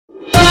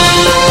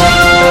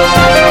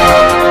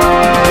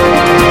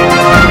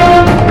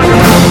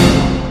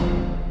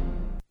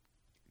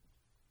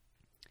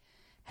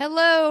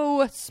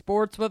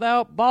Sports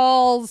Without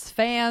Balls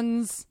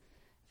fans,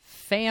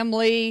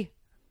 family,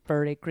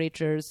 furry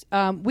creatures.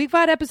 We've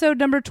got episode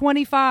number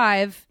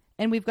 25,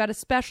 and we've got a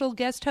special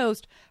guest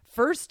host.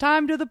 First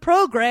time to the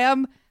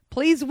program.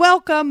 Please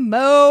welcome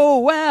Mo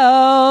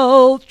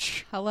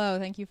Welch. Hello,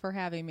 thank you for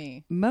having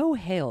me. Mo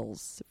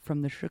hails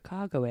from the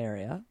Chicago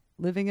area,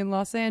 living in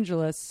Los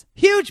Angeles.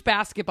 Huge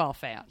basketball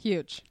fan.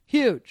 Huge.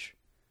 Huge.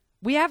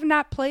 We have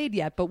not played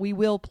yet, but we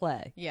will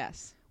play.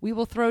 Yes. We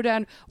will throw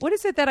down. What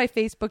is it that I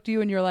Facebooked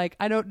you and you're like,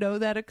 I don't know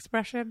that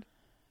expression?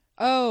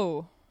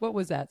 Oh. What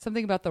was that?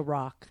 Something about the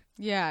rock.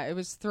 Yeah, it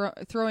was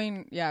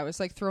throwing. Yeah, it was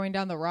like throwing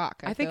down the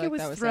rock. I think it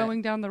was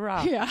throwing down the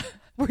rock. Yeah.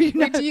 Were you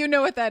Wait, do you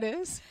know what that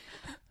is?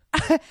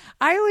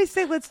 I always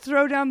say let's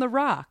throw down the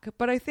rock,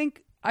 but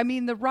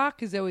the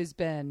rock has always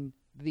been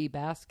the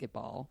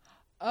basketball.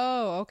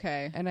 Oh,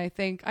 okay. And I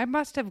think I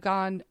must have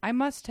gotten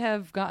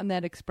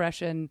that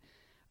expression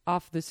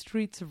off the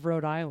streets of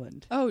Rhode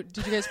Island. Oh,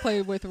 did you guys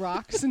play with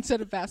rocks instead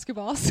of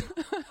basketballs?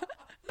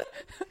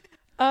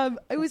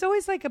 It was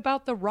always like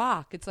about the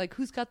rock. It's like,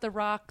 who's got the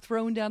rock,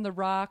 throwing down the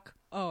rock.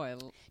 Oh,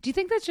 Do you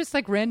think that's just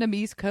like random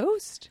East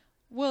Coast?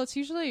 Well, it's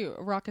usually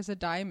rock is a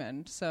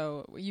diamond.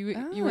 So you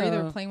were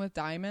either Oh. playing with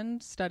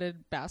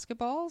diamond-studded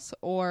basketballs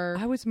or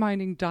I was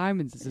mining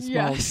diamonds as a small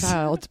Yes.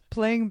 child,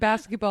 playing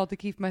basketball to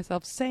keep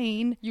myself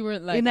sane. you were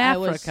like in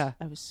Africa.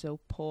 I was so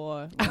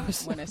poor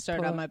when I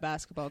started poor. out my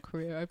basketball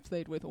career. I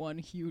played with one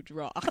huge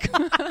rock.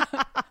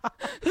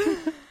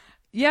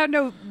 Yeah,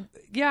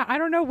 I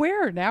don't know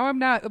where. Now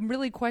I'm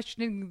really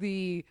questioning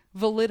the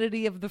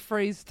validity of the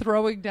phrase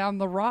throwing down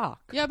the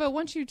rock. Yeah, but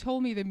once you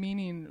told me the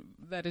meaning,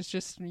 that is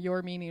just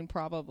your meaning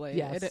probably.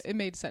 Yes. It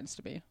made sense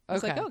to me. I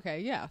was like, okay,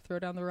 yeah, throw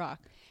down the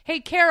rock. Hey,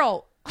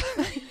 Carol.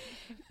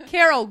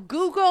 Carol,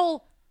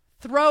 Google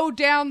throw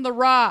down the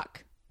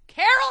rock.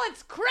 Carol,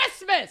 it's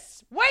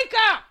Christmas. Wake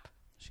up.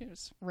 She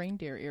has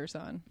reindeer ears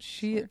on.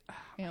 She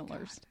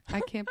Antlers. I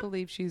can't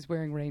believe she's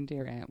wearing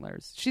reindeer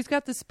antlers. She's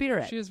got the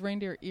spirit. She has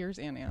reindeer ears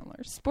and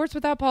antlers. Sports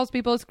Without Balls,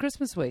 people, it's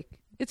Christmas week.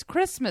 It's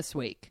Christmas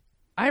week.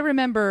 I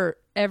remember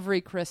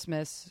every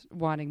Christmas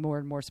wanting more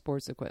and more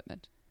sports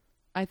equipment.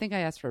 I think I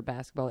asked for a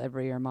basketball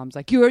every year. Mom's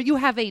like, you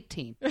have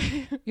 18.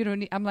 You don't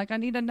need. I'm like, I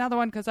need another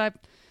one because I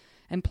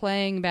am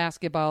playing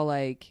basketball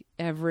like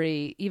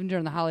even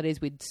during the holidays,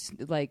 we'd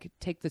like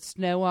take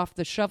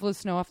shovel the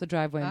snow off the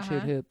driveway and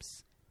shoot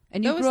hoops.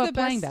 And you That grew was up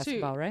the playing best, too.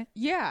 basketball, right?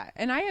 Yeah,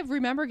 and I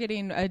remember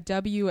getting a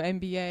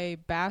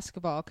WNBA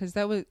basketball because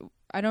that was,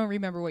 I don't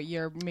remember what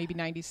year, maybe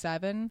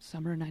 97?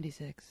 Summer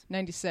 96.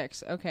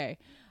 96, okay.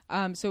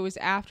 So it was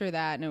after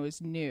that, and it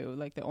was new.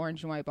 Like, the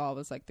orange and white ball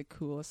was, like, the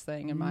coolest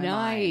thing in my mind.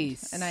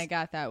 Nice. And I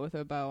got that with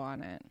a bow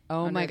on it.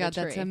 Oh, under my the God,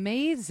 that's tree.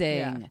 amazing.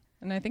 Yeah.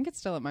 And I think it's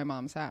still at my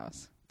mom's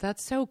house.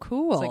 That's so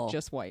cool. It's, like,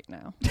 just white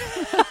now.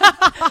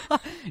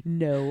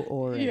 No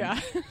orange. Yeah.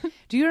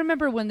 Do you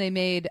remember when they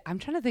made, I'm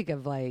trying to think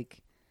of,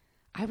 like,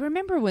 I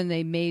remember when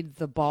they made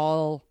the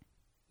ball,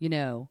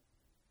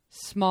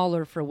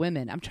 smaller for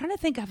women. I'm trying to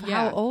think of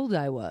how old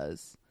I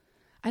was.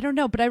 I don't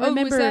know, but I remember.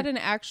 Oh, was that an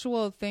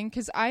actual thing?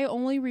 Because I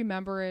only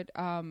remember it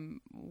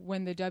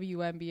when the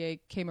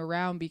WNBA came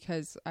around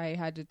because I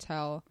had to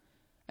tell.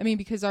 I mean,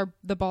 because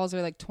the balls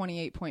are like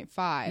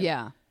 28.5.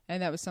 Yeah.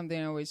 And that was something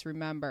I always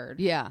remembered.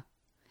 Yeah.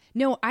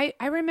 No, I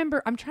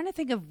remember. I'm trying to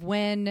think of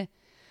when.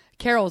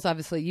 Carol's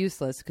obviously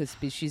useless because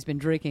she's been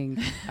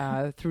drinking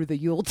through the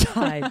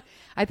Yuletide.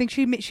 I think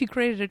she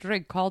created a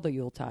drink called the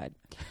Yuletide,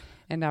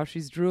 and now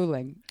she's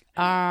drooling.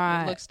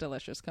 It looks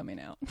delicious coming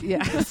out.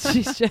 Yeah,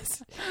 she's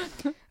just.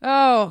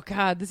 Oh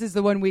God, this is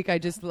the one week I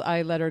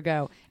let her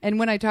go. And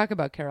when I talk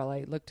about Carol,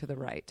 I look to the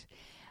right.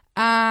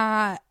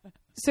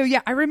 So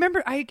yeah, I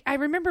remember. I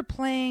remember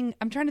playing.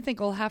 I'm trying to think.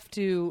 I'll have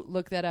to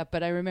look that up.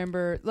 But I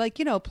remember,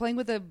 playing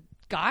with a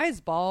guy's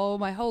ball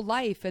my whole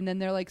life, and then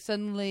they're like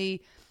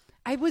suddenly.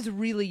 I was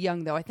really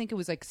young, though. I think it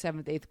was like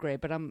 7th, 8th grade,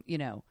 but I'm,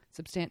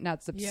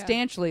 not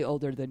substantially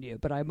older than you,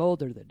 but I'm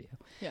older than you.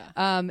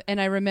 Yeah.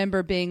 And I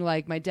remember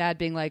my dad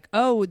being like,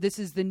 oh, this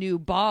is the new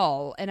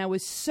ball. And I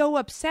was so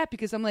upset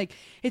because I'm like,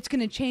 it's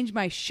going to change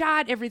my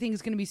shot.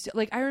 Everything's going to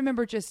be I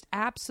remember just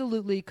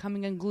absolutely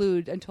coming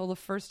unglued until the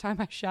first time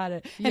I shot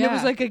it. And it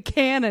was like a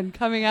cannon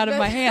coming out of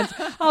my hands.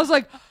 I was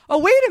like, oh,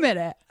 wait a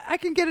minute. I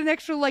can get an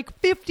extra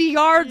 50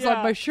 yards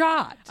on my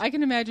shot. I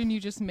can imagine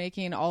you just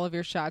making all of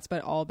your shots,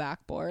 but all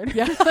backboard.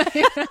 Yeah.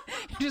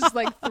 Just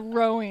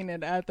throwing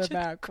it at the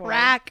backboard.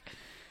 Crack.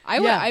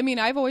 I mean,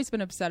 I've always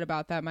been upset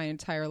about that my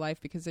entire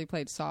life because they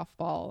played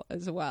softball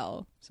as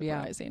well.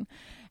 Surprising.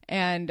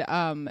 Yeah.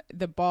 And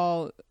the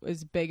ball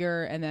is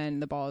bigger and then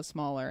the ball is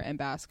smaller in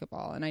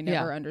basketball. And I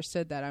never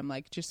understood that. I'm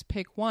like, just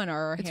pick one.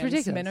 Are our hands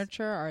ridiculous.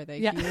 Miniature? Are they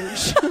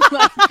huge?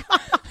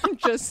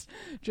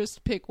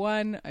 Just pick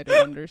one. I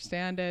don't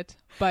understand it.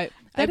 But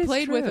I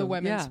played with a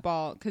women's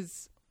ball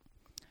because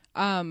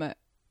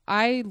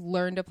I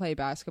learned to play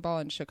basketball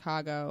in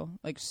Chicago,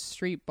 like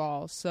street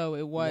ball. So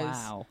it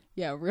was,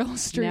 real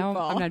street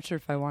ball. I'm not sure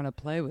if I want to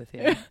play with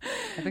you.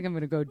 I think I'm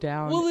going to go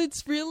down. Well,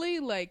 it's really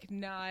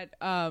not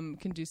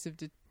conducive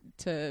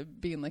to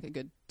being like a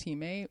good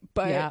teammate.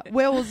 But yeah.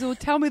 Well, so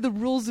tell me the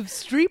rules of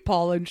street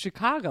ball in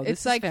Chicago.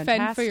 It's like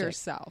fend for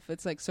yourself.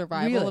 It's like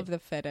survival of the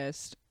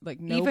fittest. Like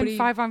nobody.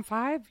 Even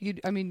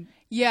 5-on-5?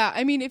 Yeah.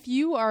 I mean, if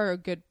you are a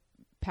good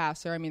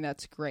passer, I mean,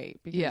 that's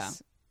great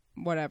because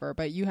whatever.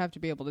 But you have to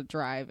be able to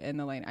drive in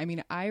the lane. I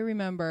mean, I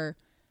remember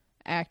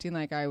acting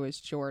like I was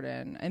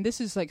Jordan, and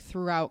this is like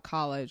throughout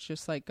college,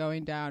 just like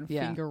going down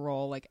finger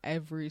roll like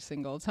every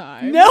single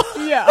time. No,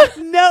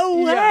 no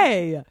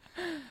way.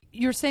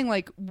 You're saying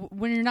like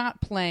when you're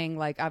not playing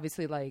like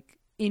obviously like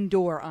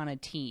indoor on a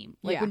team,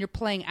 like when you're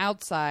playing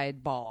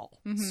outside ball,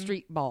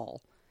 street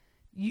ball,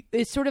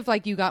 it's sort of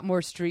like you got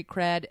more street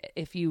cred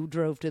if you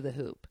drove to the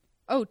hoop.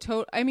 Oh,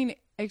 I mean,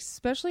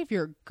 especially if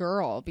you're a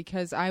girl,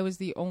 because I was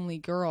the only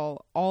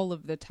girl all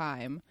of the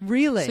time.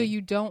 Really? So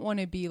you don't want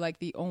to be like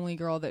the only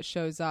girl that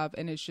shows up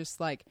and is just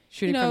like,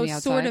 shooting from the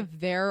outside, sort of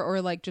there,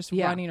 or like just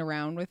running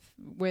around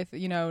with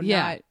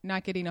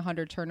not getting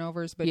 100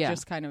 turnovers, but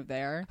just kind of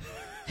there.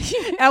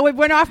 Oh, it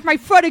went off my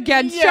foot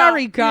again.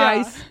 Sorry,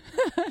 guys.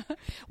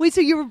 Wait,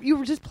 so you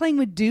were just playing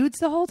with dudes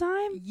the whole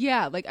time?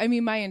 Yeah, like I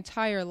mean, my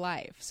entire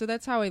life. So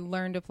that's how I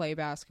learned to play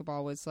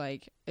basketball. Was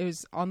like it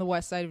was on the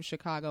west side of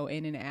Chicago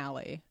in an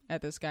alley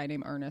at this guy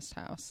named Ernest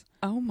house.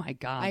 Oh my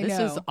god, this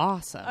is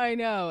awesome. I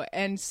know,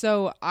 and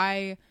so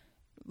I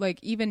like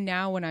even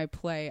now when I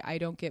play, I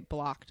don't get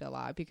blocked a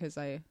lot because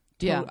I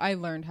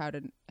learned how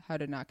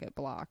to not get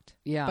blocked.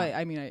 Yeah, but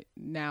I mean,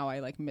 now I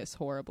like miss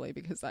horribly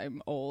because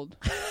I'm old.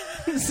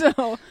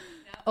 So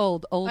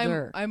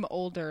older. I'm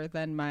older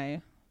than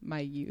my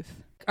youth.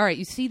 All right,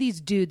 you see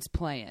these dudes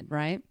playing,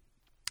 right?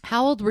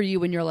 How old were you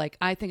when you're like,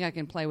 I think I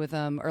can play with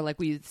them? Or like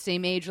we the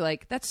same age,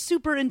 like that's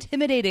super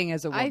intimidating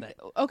as a woman.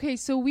 Okay,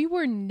 so we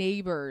were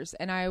neighbors,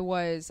 and I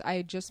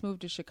had just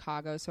moved to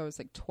Chicago, so I was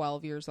like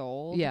 12 years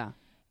old. Yeah.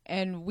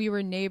 And we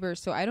were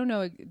neighbors, so I don't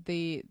know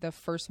the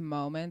first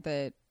moment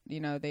that,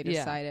 they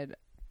decided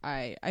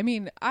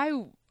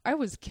I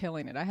was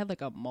killing it. I had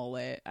like a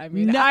mullet. I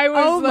mean, I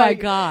was my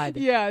god.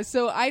 Yeah.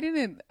 So I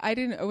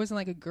wasn't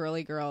like a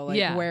girly girl,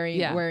 like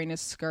wearing a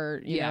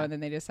skirt, you know, and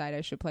then they decided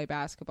I should play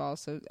basketball.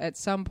 So at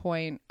some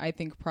point, I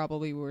think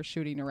probably we were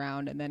shooting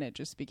around, and then it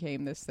just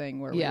became this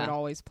thing where we would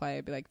always play.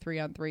 It'd be like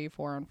 3-on-3,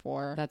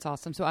 4-on-4. That's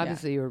awesome. So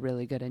obviously you were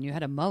really good, and you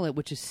had a mullet,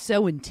 which is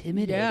so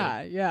intimidating.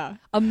 Yeah.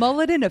 A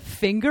mullet and a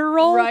finger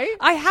roll? Right?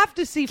 I have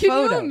to see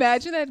photos. Can you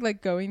imagine that,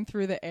 like going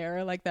through the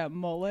air like that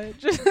mullet,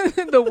 just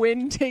the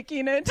wind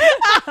taking it?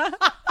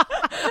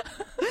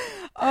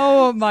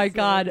 Oh my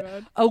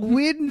god. A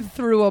wind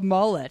through a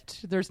mullet.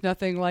 There's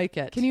nothing like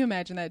it. Can you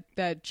imagine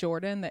that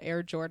Jordan, the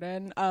Air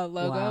Jordan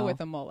logo with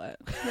a mullet?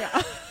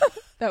 Yeah.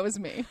 That was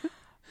me.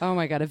 Oh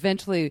my god.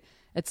 Eventually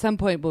at some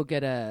point we'll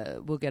get a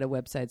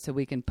website so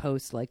we can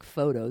post like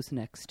photos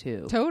next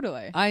to.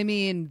 Totally. I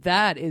mean,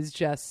 that is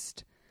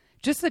just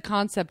the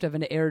concept of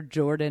an Air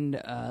Jordan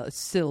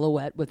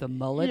silhouette with a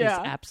mullet is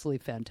absolutely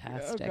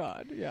fantastic. Oh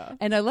god, yeah.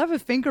 And I love a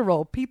finger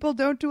roll. People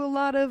don't do a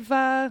lot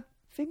of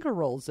finger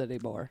rolls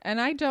anymore. And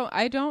I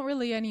don't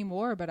really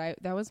anymore, but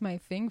that was my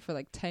thing for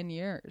like 10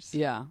 years.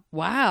 Yeah.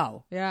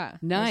 Wow. Yeah.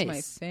 Nice. That was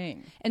my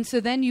thing. And so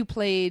then you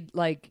played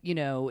like,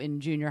 in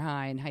junior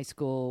high and high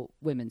school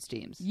women's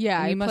teams. Yeah.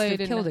 And you must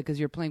have killed it because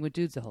you're playing with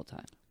dudes the whole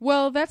time.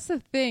 Well, that's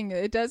the thing.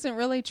 It doesn't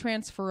really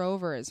transfer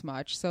over as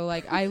much. So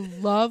like I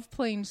love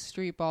playing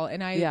street ball,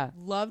 and I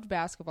loved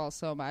basketball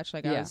so much.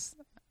 Like it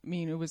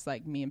was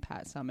like me and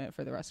Pat Summitt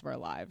for the rest of our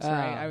lives,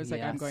 right? I was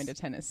like, I'm going to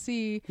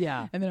Tennessee.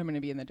 Yeah. And then I'm going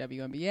to be in the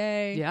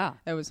WNBA. Yeah.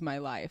 That was my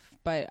life.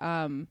 But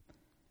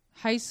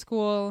high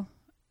school,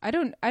 I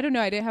don't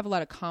know. I didn't have a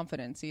lot of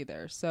confidence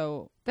either.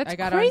 So that's I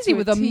got crazy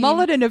with a team.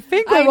 Mullet and a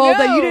finger roll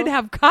that you didn't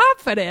have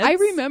confidence. I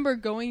remember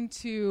going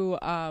to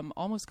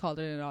almost called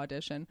it an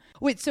audition.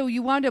 Wait, so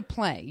you wanted to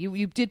play?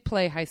 You did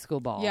play high school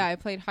ball? Yeah, I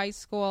played high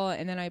school,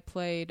 and then I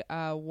played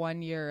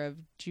 1 year of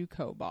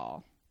JUCO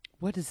ball.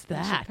 What is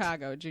that?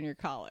 Chicago Junior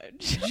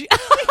College.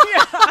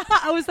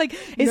 I was like,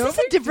 is this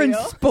a different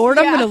sport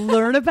I'm going to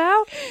learn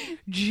about?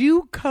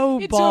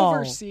 JUCO ball.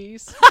 It's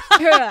overseas.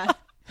 Yeah.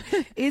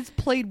 It's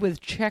played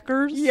with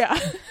checkers? Yeah.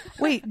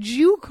 Wait,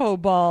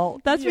 JUCO ball.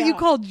 That's what you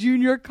call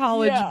junior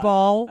college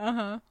ball?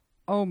 Uh-huh.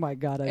 Oh my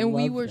god, And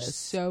we were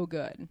so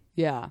good.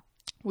 Yeah.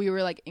 We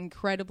were like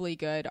incredibly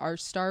good. Our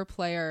star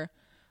player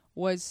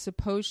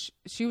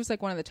she was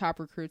like one of the top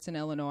recruits in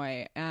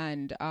Illinois,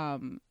 and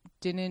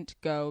didn't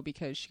go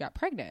because she got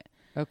pregnant.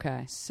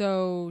 Okay.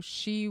 So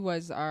she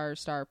was our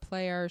star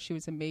player. She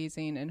was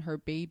amazing, and her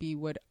baby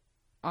would,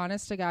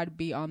 honest to God,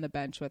 be on the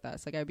bench with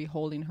us. Like I'd be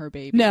holding her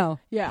baby. No.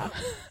 Yeah.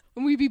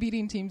 And we'd be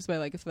beating teams by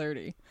like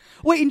 30.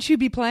 Wait, and she'd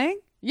be playing?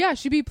 Yeah,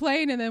 she'd be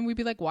playing, and then we'd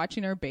be like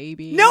watching our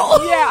baby.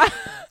 No. Yeah.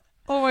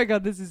 Oh my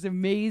god, this is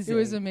amazing. It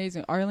was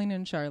amazing. Arlene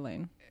and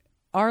Charlene.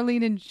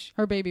 Arlene and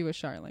Her baby was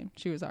Charlene.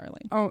 She was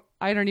Arlene. oh,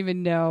 I don't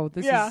even know.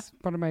 This is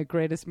one of my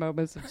greatest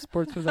moments of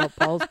Sports Without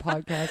Balls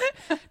podcast.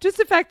 Just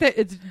the fact that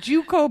it's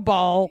JUCO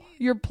ball.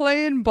 You're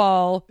playing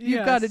ball.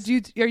 You've got it.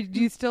 Do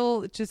you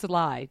still just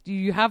lie? Do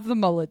you have the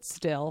mullet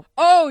still?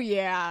 Oh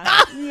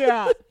yeah,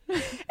 yeah.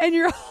 And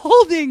you're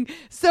holding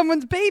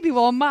someone's baby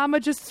while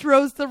mama just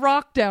throws the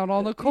rock down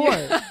on the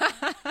court.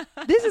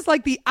 This is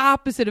like the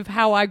opposite of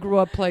how I grew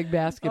up playing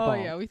basketball. Oh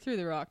yeah, we threw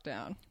the rock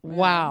down.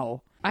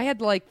 Wow. I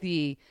had like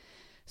the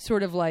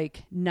sort of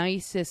like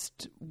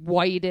nicest,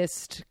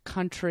 whitest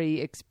country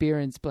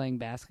experience playing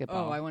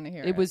basketball. Oh, I want to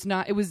hear it. It was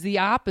not. It was the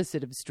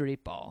opposite of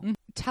street ball. Mm-hmm.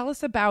 Tell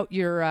us about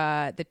your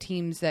the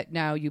teams that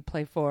now you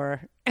play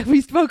for.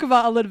 We spoke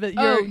about a little bit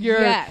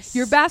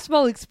your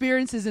basketball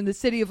experiences in the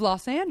city of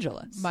Los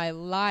Angeles. My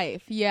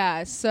life,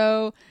 yeah.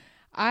 So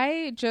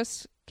I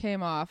just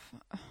came off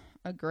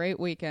a great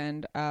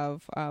weekend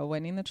of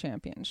winning the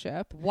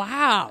championship.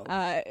 Wow.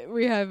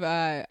 We have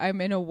I'm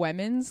in a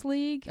women's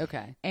league.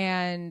 Okay.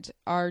 And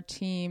our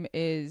team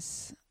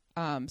is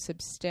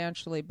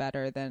substantially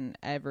better than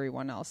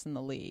everyone else in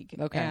the league.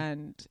 Okay.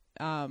 And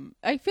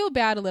I feel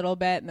bad a little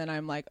bit, and then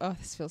I'm like, oh,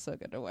 this feels so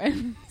good to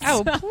win.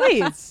 Oh,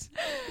 please.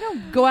 You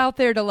don't go out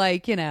there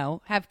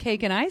to have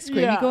cake and ice cream.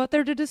 Yeah. You go out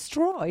there to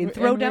destroy and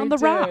throw down the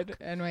rock.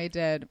 And we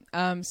did.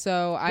 What's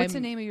the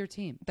name of your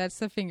team? That's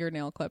the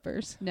Fingernail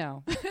Clippers.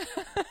 No.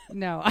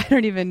 No, I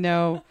don't even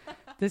know.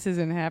 This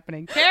isn't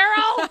happening.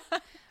 Carol!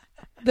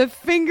 The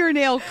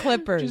Fingernail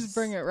Clippers. Just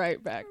bring it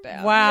right back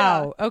down.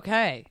 Wow. Yeah.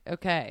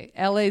 Okay.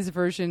 LA's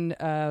version,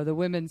 the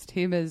women's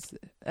team is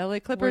LA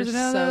Clippers. We're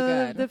and so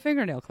good. The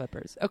Fingernail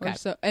Clippers. Okay.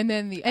 And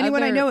then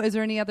anyone I know, is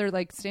there any other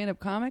like stand-up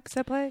comics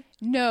that play?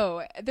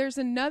 No, there's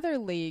another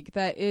league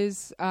that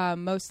is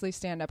mostly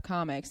stand-up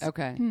comics.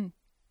 Okay.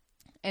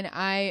 And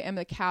I am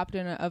the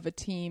captain of a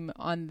team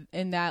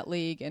in that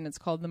league, and it's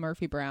called the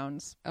Murphy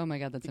Browns. Oh my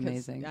God, that's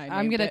amazing!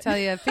 I'm going to tell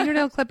you,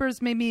 Fingernail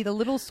Clippers made me a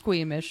little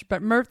squeamish,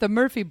 but the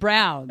Murphy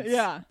Browns,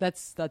 yeah,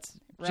 that's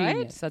right?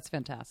 Genius. That's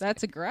fantastic.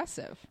 That's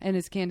aggressive. And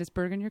is Candace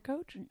Bergen your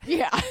coach?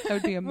 Yeah, that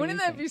would be amazing. Wouldn't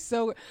that be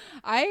so?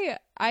 I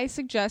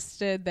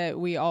suggested that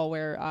we all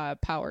wear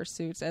power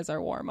suits as our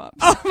warm-ups.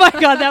 Oh my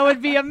God, that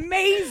would be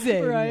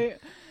amazing! Right.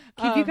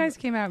 If you guys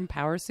came out in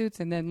power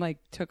suits and then like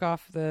took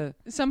off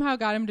somehow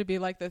got him to be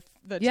like the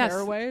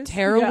tearaways.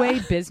 Tearaway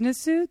business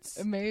suits.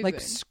 Amazing.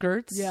 Like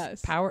skirts.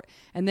 Yes. Power.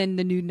 And then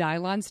the new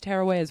nylons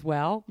tearaway as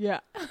well.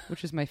 Yeah.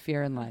 Which is my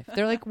fear in life.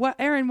 They're like, "What,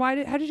 Erin,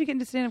 how did you get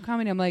into stand-up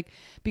comedy?" I'm like,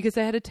 because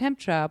I had a temp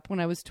job when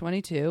I was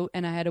 22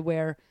 and I had to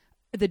wear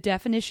the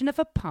definition of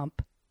a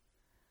pump,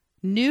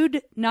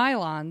 nude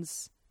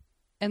nylons,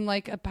 and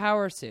like a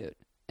power suit.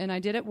 And I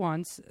did it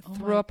once,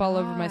 threw up all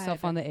over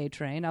myself on the A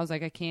train. I was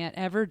like, I can't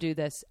ever do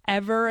this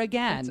ever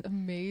again. That's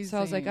amazing. So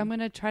I was like, I'm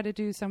going to try to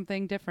do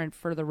something different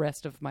for the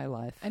rest of my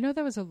life. I know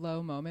that was a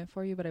low moment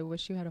for you, but I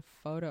wish you had a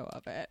photo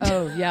of it.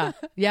 Oh, yeah.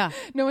 Yeah.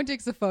 No one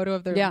takes a photo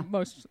of their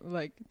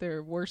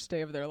their worst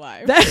day of their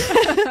life.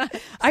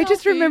 I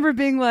just remember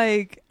being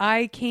like,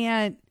 I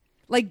can't,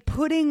 like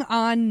putting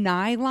on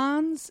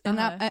nylons. And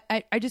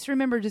I just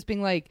remember just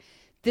being like,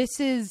 this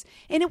is,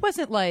 and it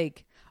wasn't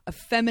like a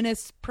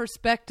feminist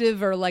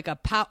perspective or like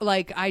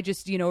I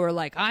just, or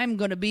like I'm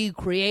going to be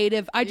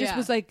creative. I just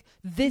was like,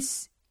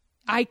 this,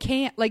 I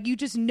can't, like, you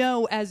just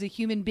know as a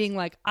human being,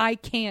 like, I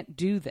can't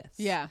do this.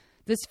 Yeah.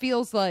 This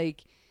feels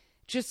like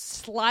just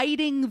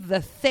sliding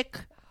the thick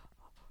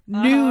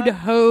nude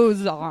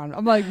hose on.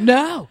 I'm like,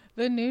 no.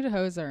 The nude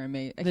hose are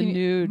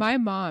amazing. My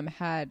mom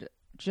had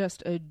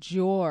just a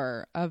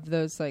drawer of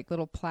those like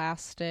little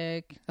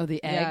plastic. Oh,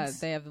 the eggs. Yeah,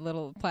 they have the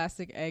little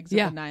plastic eggs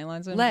with the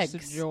nylons on. Legs.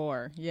 Just a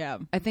drawer. Yeah.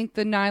 I think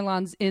the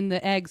nylons in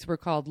the eggs were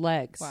called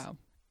legs. Wow.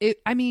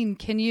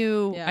 Can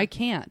you? Yeah. I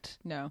can't.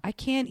 No. I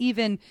can't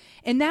even.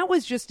 And that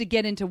was just to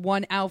get into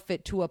one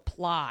outfit to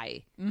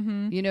apply.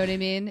 Mm-hmm. You know what I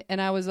mean? And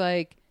I was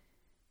like,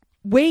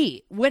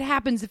 wait, what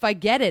happens if I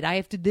get it? I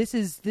have to. This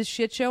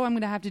shit show. I'm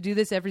going to have to do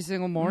this every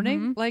single morning.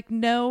 Mm-hmm. Like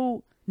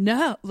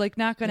no, like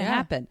not going to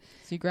happen.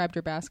 So you grabbed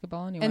your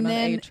basketball and you went on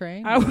the A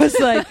train? I was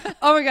like,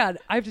 oh my God,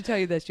 I have to tell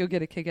you this. You'll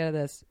get a kick out of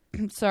this.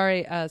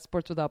 Sorry,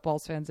 Sports Without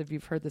Balls fans, if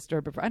you've heard this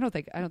story before. I don't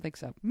think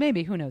so.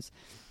 Maybe, who knows?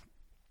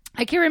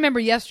 I can't remember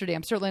yesterday.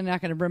 I'm certainly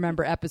not going to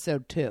remember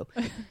episode 2.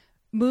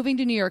 Moving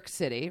to New York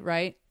City,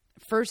 right?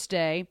 First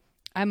day,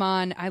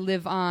 I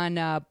live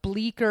on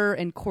Bleecker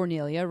and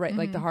Cornelia, right?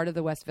 Like the heart of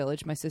the West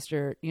Village. My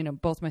sister,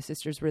 both my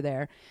sisters were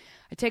there.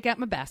 I take out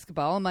my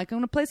basketball. I'm like, I'm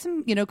going to play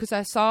some, because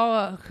I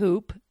saw a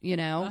hoop,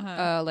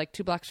 like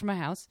 2 blocks from my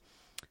house.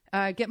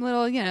 Get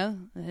my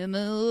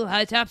little,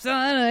 high tops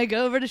on. I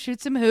go over to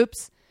shoot some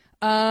hoops.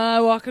 I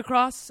walk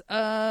across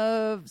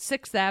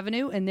 6th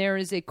Avenue, and there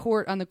is a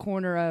court on the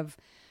corner of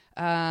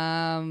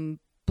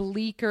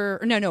Bleecker.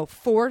 No,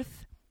 4th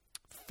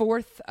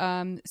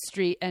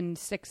Street and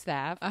 6th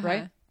Ave,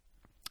 right?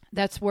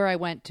 That's where I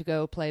went to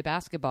go play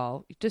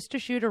basketball, just to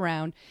shoot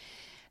around.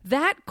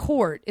 That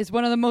court is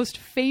one of the most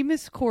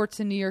famous courts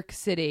in New York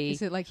City.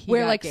 Is it like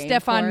where like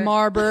Stephon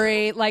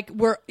Marbury,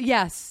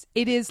 yes,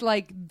 it is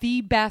like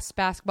the best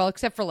basketball,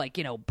 except for like,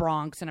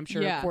 Bronx and I'm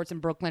sure courts in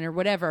Brooklyn or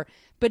whatever.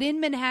 But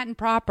in Manhattan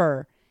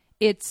proper,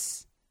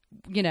 it's,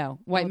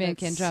 white man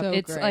can't jump. So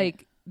it's great.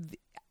 like,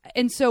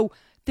 and so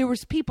there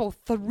was people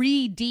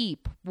 3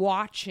 deep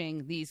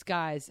watching these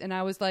guys. And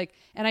I was like,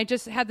 and I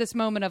just had this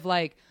moment of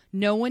like,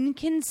 no one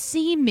can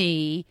see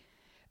me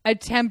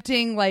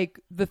attempting like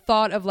the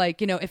thought of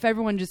like, if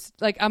everyone just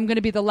like, I'm going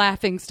to be the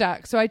laughing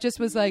stock. So I just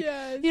was like,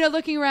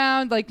 looking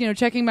around, like,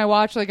 checking my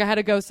watch, like I had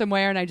to go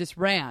somewhere and I just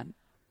ran.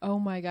 Oh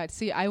my God.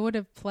 See, I would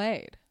have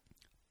played.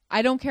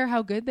 I don't care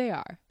how good they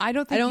are. I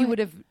don't think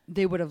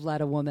they would have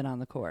let a woman on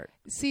the court.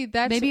 See,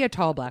 that's maybe a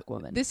tall black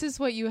woman. This is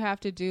what you have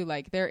to do.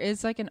 Like there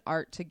is like an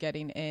art to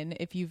getting in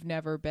if you've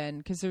never been,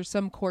 because there's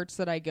some courts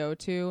that I go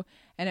to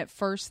and at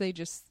first they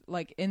just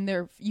like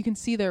you can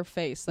see their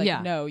face.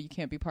 Like, no, you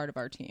can't be part of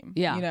our team.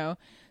 Yeah.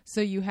 So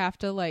you have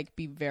to like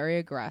be very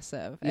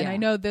aggressive. And I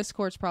know this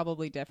court's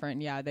probably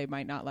different. Yeah. They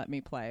might not let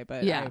me play,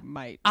 but I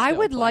might. I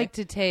would like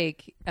to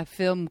take a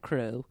film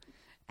crew,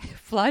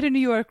 fly to New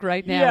York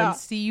right now and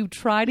see you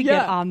try to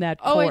get on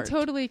that court. Oh, I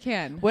totally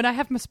can. When I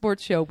have my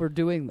sports show, we're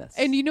doing this.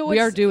 And we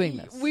are doing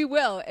this. We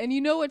will. And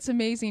what's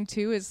amazing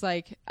too is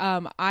like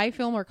I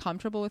feel more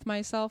comfortable with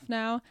myself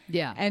now.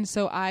 Yeah. And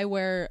so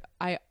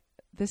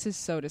this is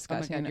so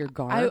disgusting. Oh my God, your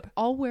garb.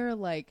 I'll wear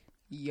like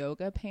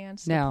yoga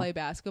pants to play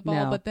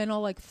basketball, but then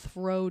I'll like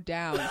throw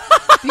down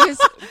because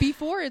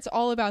before it's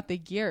all about the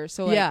gear.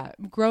 So like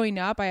growing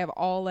up, I have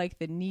all like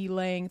the knee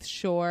length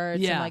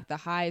shorts and like the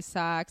high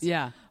socks.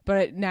 Yeah.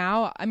 But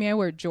now, I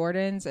wear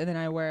Jordans and then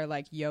I wear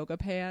like yoga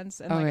pants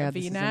and a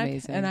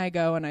V-neck and I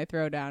go and I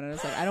throw down and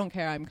it's like, I don't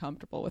care. I'm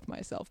comfortable with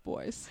myself,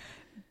 boys.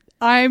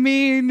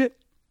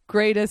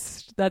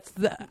 Greatest.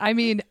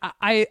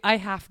 I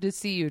have to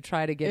see you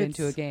try to get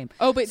into a game.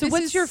 Oh, but so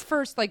what's your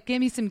first, like,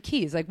 give me some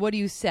keys. Like, what do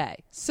you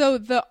say? So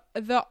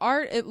the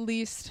art, at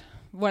least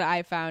what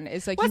I found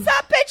is like, what's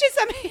up, bitches?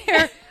 I'm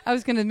here. I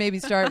was going to maybe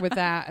start with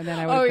that and then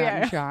I would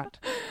have gotten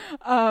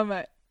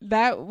shot.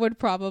 That would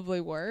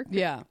probably work.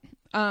 Yeah.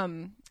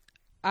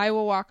 I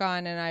will walk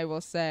on and I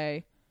will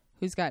say,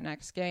 who's got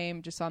next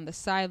game, just on the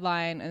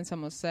sideline, and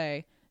someone will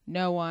say,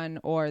 no one,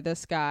 or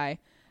this guy.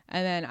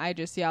 And then I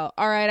just yell,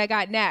 all right, I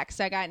got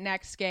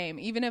next game,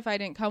 even if I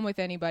didn't come with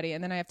anybody.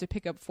 And then I have to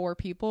pick up 4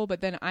 people, but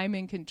then I'm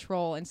in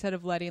control instead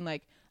of letting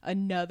like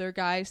another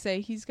guy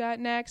say he's got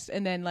next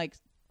and then like,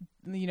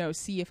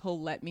 see if he'll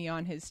let me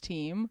on his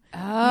team. You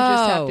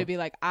just have to be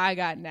like, I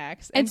got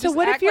next. And so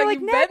what if you're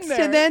like next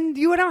and then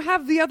you don't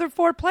have the other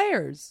 4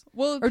 players?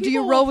 Well, or do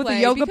you roll with the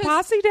yoga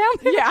posse down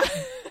there? Yeah.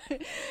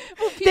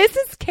 This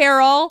is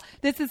Carol.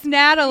 This is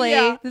Natalie.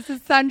 Yeah. This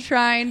is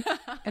Sunshine.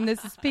 And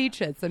this is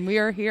Peaches. And we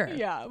are here.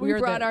 Yeah. We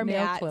brought our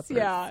nail mats. clippers.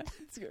 Yeah.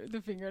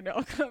 The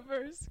fingernail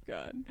clippers.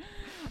 God.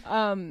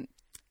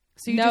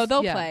 So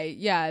they'll play.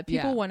 Yeah.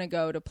 People want to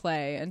go to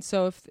play. And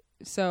so if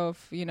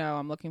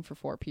I'm looking for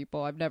 4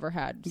 people, I've never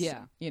had,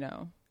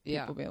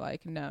 people be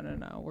like,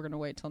 no, we're going to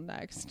wait till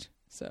next.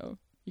 So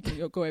you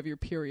can go have your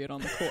period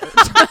on the court.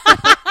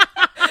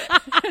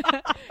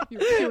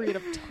 Your period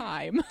of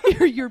time.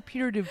 your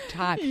period of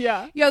time.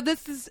 Yeah. Yo,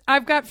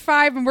 I've got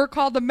 5 and we're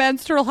called the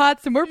menstrual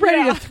huts and we're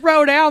ready to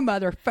throw down,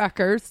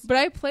 motherfuckers. But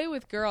I play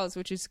with girls,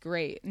 which is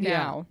great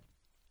now.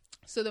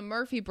 So the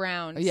Murphy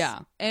Browns. Yeah.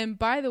 And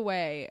by the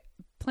way,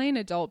 playing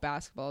adult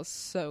basketball is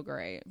so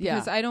great.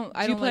 Because I don't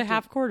Do you play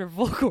half court or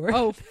full court?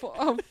 Oh, full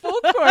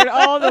court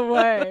all the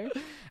way.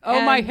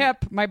 Oh, my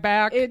hip, my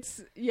back.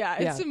 It's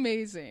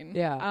amazing.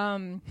 Yeah.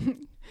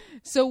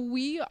 So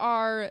we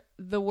are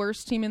the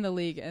worst team in the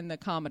league in the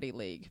comedy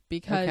league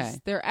because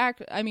they're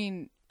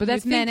but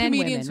that's men and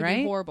comedians women, right?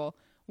 Would be horrible.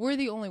 We're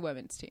the only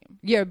women's team.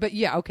 Yeah, but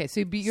okay.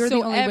 So you're the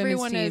only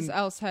everyone women's team.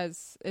 else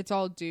has, it's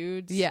all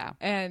dudes. Yeah.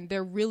 And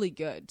they're really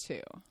good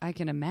too. I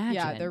can imagine.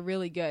 Yeah, they're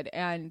really good.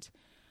 And,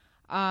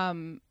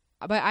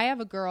 but I have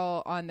a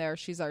girl on there.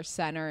 She's our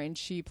center and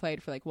she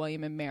played for like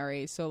William and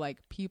Mary. So like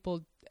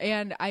people,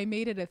 and I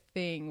made it a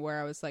thing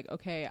where I was like,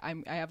 okay,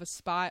 I have a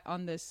spot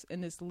in this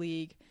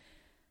league.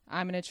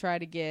 I'm going to try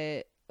to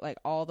get like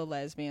all the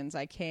lesbians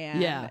I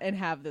can and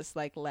have this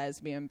like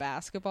lesbian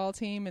basketball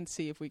team and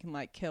see if we can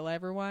like kill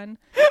everyone.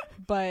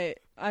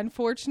 But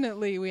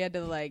unfortunately we had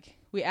to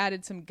we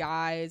added some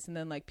guys and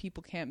then like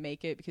people can't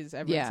make it because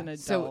everyone's an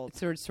adult.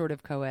 So it's sort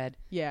of co-ed.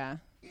 Yeah.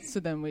 So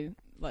then we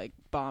like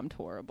bombed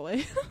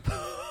horribly.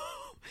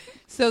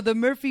 So the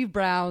Murphy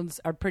Browns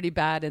are pretty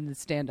bad in the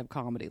stand-up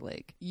comedy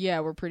league.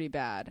 Yeah, we're pretty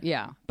bad.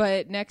 Yeah.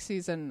 But next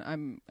season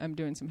I'm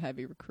doing some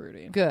heavy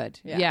recruiting. Good.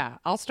 Yeah.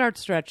 I'll start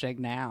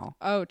stretching now.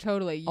 Oh,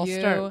 totally. I'll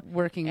start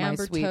working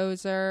Amber my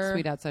Tozer,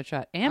 sweet outside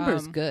shot.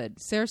 Amber's good.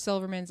 Sarah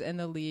Silverman's in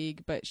the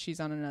league, but she's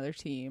on another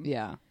team.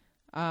 Yeah.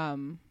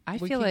 I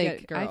feel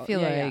like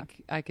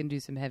I can do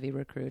some heavy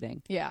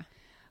recruiting. Yeah.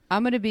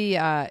 I'm going to be,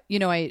 I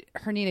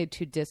herniated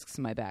 2 discs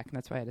in my back, and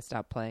that's why I had to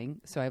stop playing.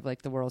 So I have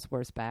like the world's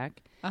worst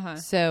back. Uh-huh.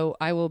 So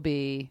I'll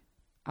be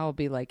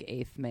like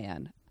 8th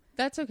man.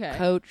 That's okay.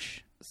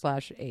 Coach,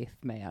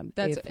 /eighth man,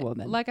 That's eighth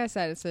woman. Like I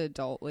said, it's an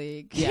adult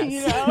league. Yes.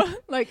 You know,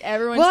 like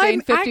everyone's Well,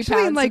 gained I'm 50 actually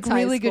pounds in like since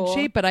high really good school.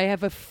 shape, but I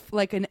have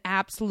like an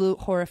absolute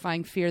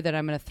horrifying fear that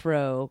I'm going to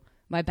throw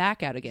my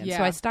back out again. So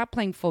Yeah. I stopped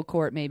playing full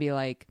court maybe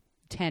like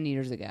 10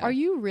 years ago. Are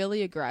you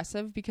really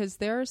aggressive? Because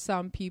there are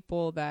some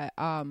people that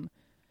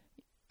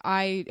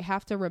I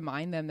have to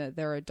remind them that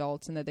they're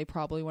adults and that they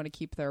probably want to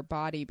keep their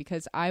body,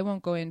 because I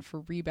won't go in for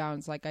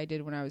rebounds like I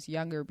did when I was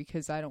younger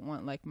because I don't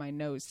want like my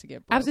nose to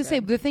get broken. I was going to say,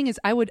 the thing is,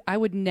 I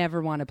would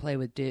never want to play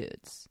with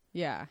dudes.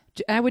 Yeah.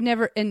 I would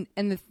never,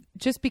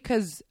 just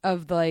because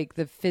of like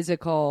the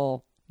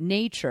physical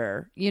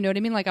nature, you know what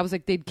I mean? Like I was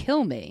like, they'd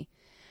kill me.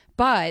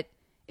 But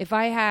if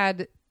I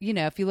had, you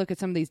know, if you look at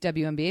some of these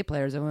WNBA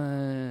players,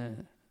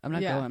 I'm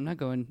not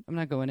going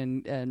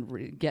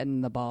and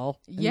getting the ball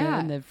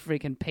in the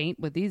freaking paint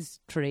with these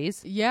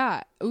trees.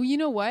 Yeah. Oh, you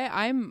know what?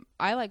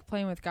 I like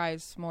playing with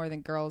guys more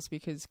than girls,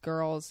 because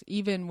girls,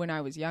 even when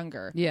I was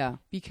younger,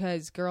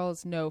 because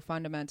girls know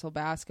fundamental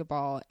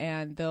basketball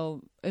and they'll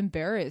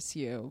embarrass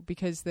you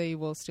because they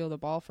will steal the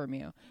ball from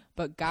you.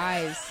 But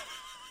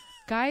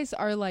guys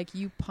are like,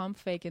 you pump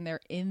fake and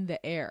they're in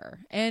the air,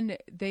 and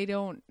they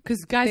don't,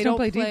 because guys don't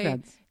play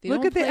defense.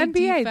 Look at the NBA.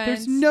 Defense.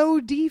 There's no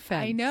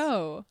defense. I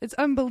know. It's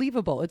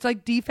unbelievable. It's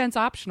like defense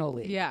optional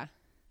league. Yeah.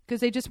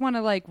 Because they just want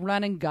to like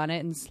run and gun it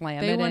and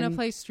slam it. They want to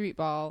play street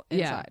ball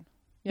inside.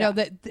 Yeah.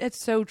 No,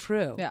 that's so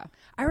true. Yeah.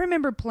 I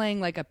remember playing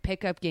like a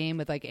pickup game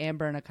with like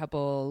Amber and a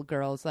couple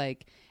girls,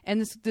 like,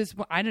 and this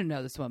I didn't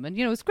know this woman.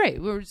 You know, it was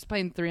great. We were just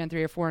playing 3-on-3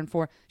 or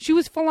 4-on-4. She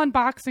was full on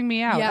boxing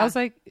me out. Yeah. I was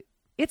like,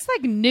 it's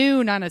like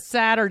noon on a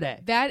Saturday.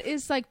 That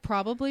is like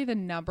probably the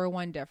number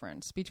one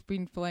difference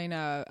between playing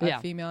a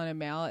female and a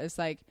male, is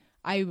like,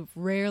 I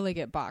rarely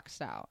get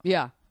boxed out.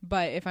 Yeah.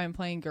 But if I'm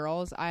playing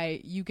girls,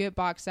 you get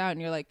boxed out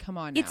and you're like, come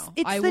on now.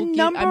 I'm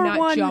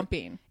not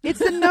jumping. It's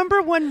the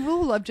number one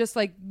rule of just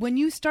like, when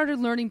you started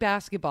learning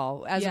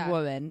basketball as a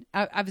woman,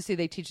 obviously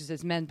they teach us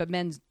as men, but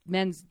men's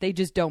they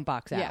just don't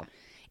box out. Yeah.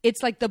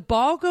 It's like the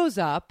ball goes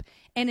up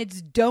and it's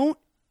don't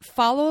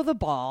follow the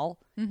ball.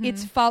 Mm-hmm.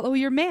 It's follow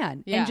your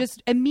man. Yeah. And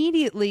just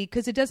immediately,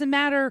 because it doesn't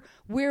matter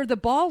where the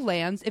ball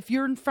lands, if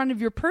you're in front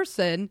of your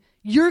person,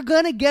 you're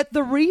going to get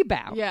the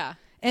rebound. Yeah.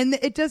 And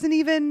it doesn't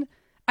even,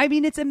 I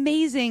mean, it's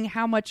amazing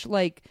how much,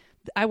 like,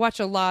 I watch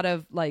a lot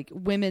of like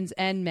women's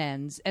and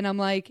men's, and I'm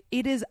like,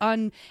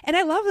 and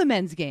I love the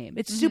men's game.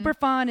 It's super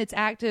fun. It's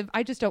active.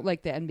 I just don't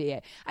like the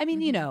NBA. I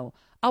mean, you know,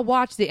 I'll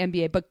watch the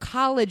NBA, but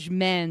college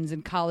men's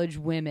and college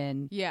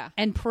women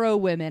and pro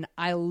women,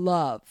 I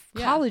love.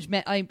 Yeah. College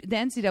men, the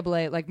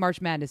NCAA, like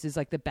March Madness is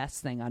like the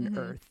best thing on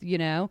earth, you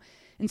know?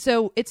 And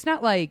so it's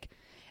not like,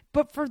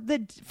 but for the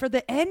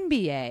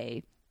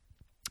NBA,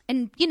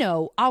 and, you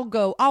know, I'll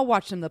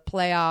watch them the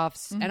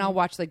playoffs and I'll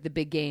watch like the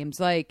big games.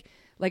 Like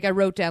I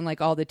wrote down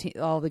like all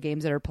the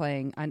games that are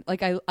playing on,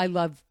 like I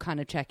love kind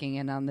of checking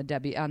in on the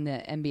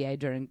NBA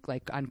during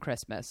like on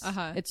Christmas.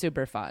 It's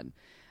super fun.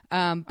 But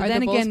are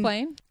then the Bulls again,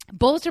 playing?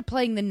 Bulls are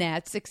playing the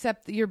Nets,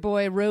 except your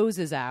boy Rose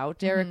is out.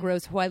 Derrick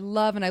Rose, who I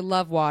love and I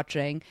love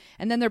watching.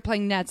 And then they're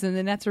playing Nets, and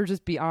the Nets are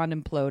just beyond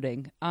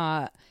imploding.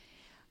 I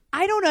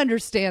don't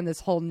understand this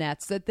whole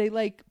Nets, that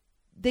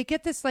they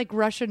get this like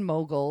Russian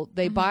mogul.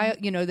 They buy,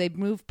 you know, they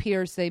move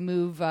Pierce, they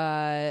move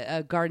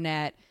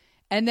Garnett,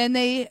 and then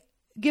they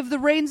give the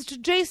reins to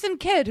Jason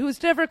Kidd, who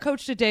has never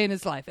coached a day in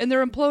his life, and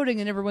they're imploding,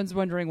 and everyone's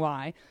wondering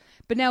why.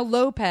 But now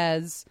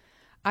Lopez,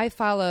 I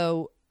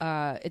follow.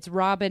 It's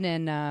Robin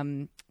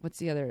and what's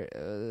the other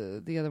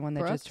one that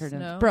Brooks? just turned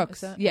No? in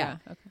Brooks? Okay.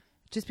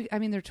 Just I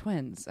mean, they're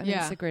twins. I mean,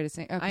 it's the greatest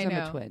thing. Oh, 'cause I I'm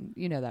know. a twin.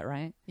 You know that,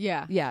 right?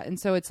 Yeah. Yeah, and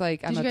so it's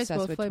like I'm Did you guys obsessed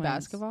both with play twins.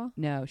 basketball?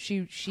 No,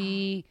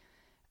 she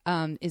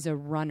is a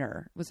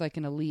runner. Was like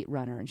an elite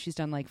runner, and she's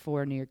done like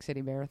 4 New York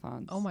City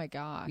marathons. Oh my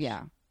gosh.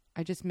 Yeah,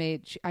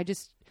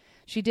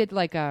 she did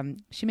like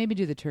she made me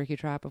do the turkey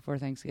trot before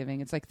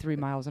Thanksgiving. It's like 3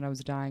 miles, and I was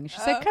dying. And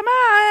she's like, "Come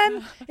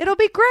on, it'll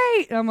be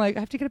great." And I'm like, I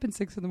have to get up at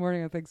 6 a.m.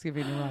 on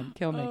Thanksgiving to run.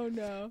 Kill me. Oh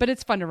no. But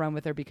it's fun to run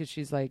with her because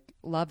she's like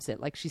loves it.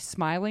 Like she's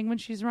smiling when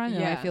she's running.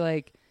 And I feel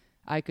like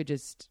I could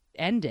just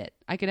end it.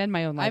 I could end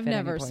my own life.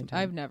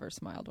 I've never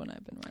smiled when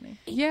I've been running.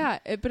 Yeah,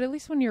 but at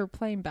least when you're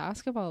playing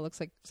basketball, it looks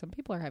like some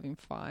people are having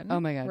fun. Oh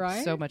my god,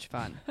 right? So much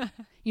fun.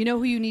 You know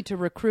who you need to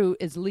recruit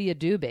is Leah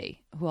Doobie,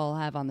 who I'll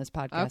have on this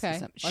podcast.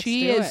 Okay,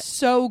 she is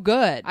so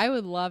good. I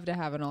would love to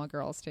have an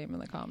all-girls team in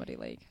the Comedy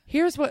League.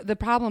 Here's what the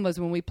problem was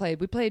when we played.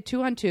 We played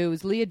 2-on-2. It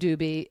was Leah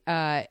Doobie,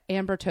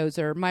 Amber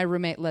Tozer, my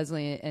roommate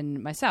Leslie,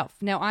 and myself.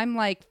 Now I'm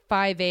like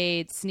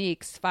 5'8",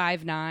 Sneaks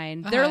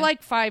 5'9". They're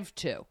like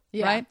 5'2",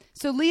 right?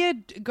 So Leah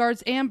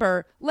guards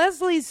Amber.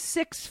 Leslie's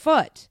 6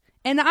 foot.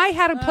 And I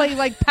had to play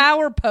like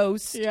power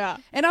post. Yeah.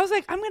 And I was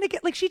like, I'm going to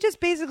get like, she just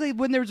basically,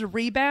 when there was a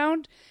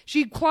rebound,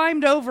 she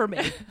climbed over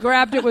me,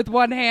 grabbed it with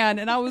one hand.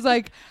 And I was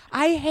like,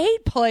 I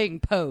hate playing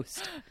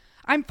post.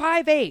 I'm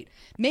 5'8".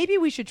 Maybe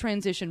we should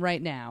transition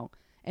right now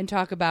and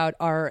talk about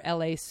our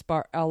LA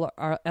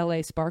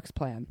Sparks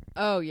plan.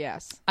 Oh,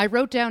 yes. I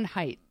wrote down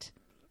height.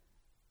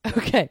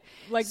 Okay.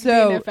 Like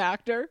so, being a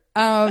factor?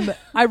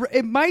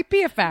 It might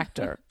be a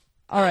factor.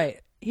 All right.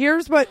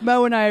 Here's what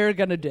Mo and I are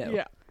going to do.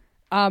 Yeah.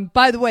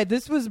 By the way,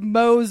 this was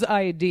Mo's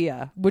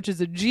idea, which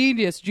is a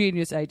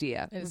genius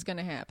idea. It's going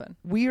to happen.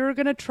 We are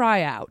going to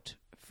try out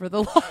for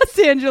the Los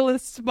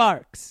Angeles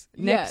Sparks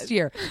next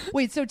year.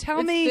 Wait, so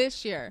tell me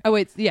this year. Oh,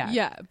 wait, yeah.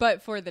 Yeah,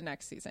 but for the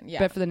next season. Yeah.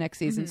 But for the next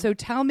season. So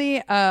tell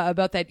me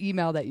about that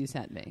email that you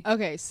sent me.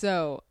 Okay,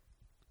 so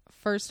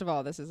first of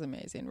all, this is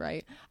amazing,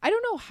 right? I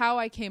don't know how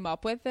I came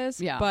up with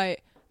this, but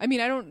I mean,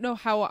 I don't know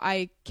how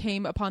I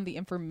came upon the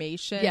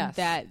information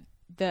that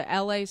the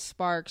LA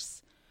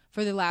Sparks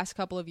for the last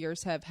couple of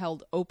years have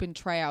held open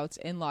tryouts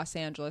in Los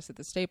Angeles at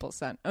the Staples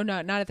Center. Oh,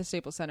 no, not at the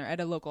Staples Center, at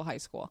a local high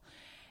school.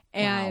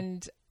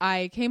 And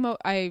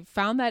I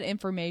found that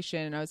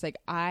information and I was like,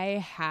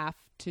 I have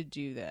to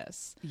do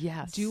this.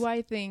 Yes. Do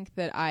I think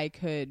that I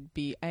could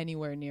be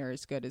anywhere near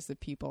as good as the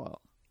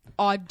people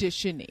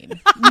auditioning?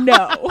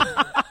 No.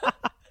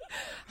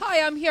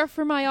 Hi, I'm here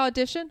for my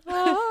audition.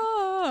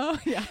 Oh,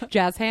 yeah.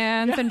 Jazz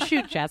hands and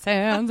shoot, jazz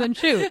hands and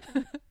shoot.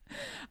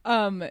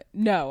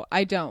 No,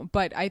 I don't.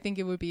 But I think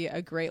it would be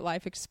a great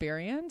life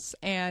experience.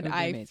 And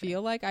I amazing.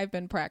 Feel like I've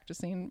been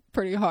practicing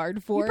pretty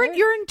hard for it.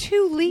 You're in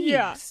 2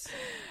 leagues.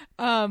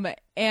 Yeah.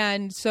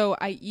 And so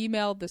I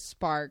emailed the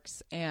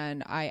Sparks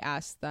and I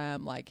asked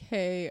them like,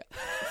 hey,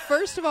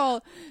 first of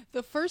all,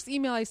 the first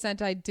email I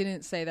sent, I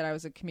didn't say that I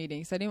was a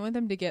comedian because I didn't want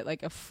them to get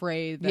like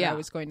afraid that I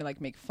was going to like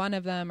make fun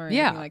of them or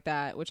anything like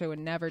that, which I would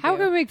never do. How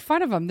can we make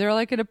fun of them? They're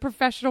like in a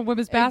professional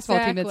women's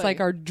basketball team. It's like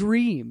our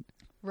dream.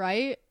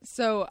 Right.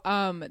 So,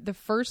 the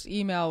first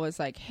email was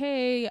like,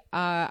 hey,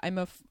 I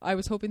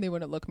was hoping they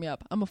wouldn't look me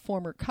up. I'm a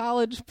former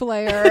college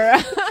player.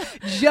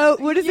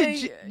 What is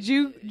it?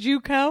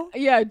 JUCO?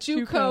 Yeah.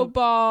 JUCO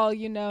ball,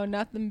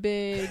 nothing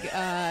big.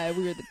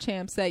 We were the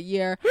champs that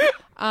year.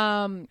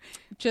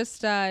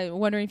 Just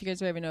wondering if you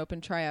guys are having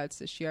open tryouts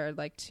this year. I'd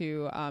like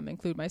to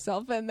include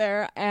myself in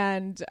there.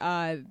 And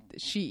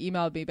she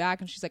emailed me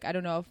back and she's like, I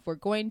don't know if we're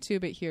going to,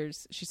 but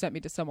she sent me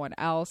to someone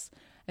else.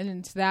 And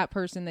then to that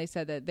person, they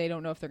said that they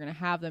don't know if they're going to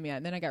have them yet.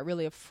 And then I got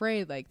really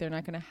afraid, like they're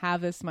not going to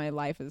have this. My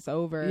life is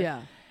over.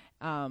 Yeah.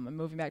 I'm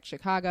moving back to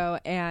Chicago.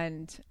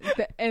 And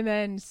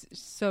then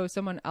so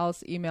someone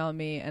else emailed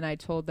me and I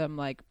told them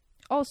like,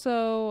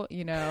 also,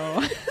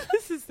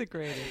 this is the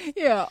greatest.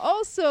 Yeah.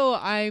 Also,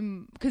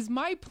 because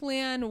my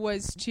plan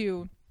was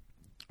to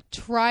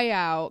try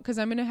out, because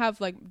I'm going to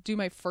have do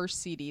my first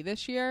CD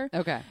this year.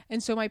 Okay.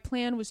 And so my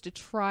plan was to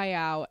try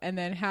out and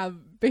then have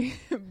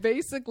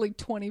basically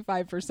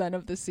 25%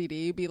 of the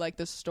CD be like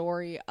the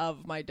story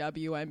of my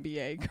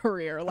WNBA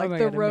career, like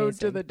the road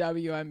to the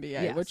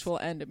WNBA, which will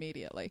end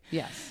immediately.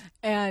 Yes.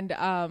 And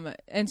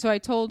so I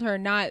told her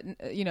not,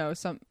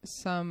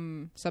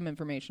 some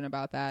information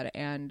about that.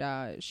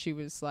 And she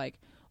was like,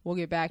 we'll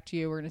get back to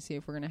you. We're going to see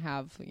if we're going to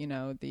have,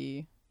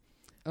 the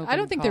I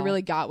don't think they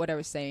really got what I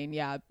was saying.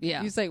 Yeah.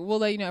 He's like, we'll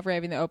let you know if we're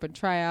having the open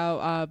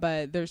tryout,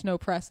 but there's no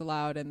press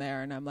allowed in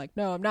there. And I'm like,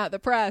 no, I'm not the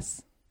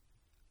press.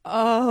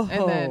 Oh.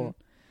 And then,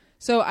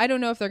 so I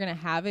don't know if they're going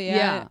to have it yet.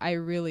 Yeah. I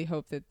really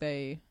hope that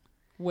they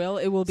will.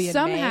 It will be in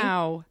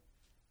May.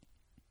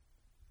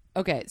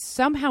 Okay.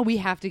 Somehow we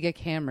have to get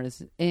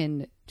cameras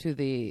into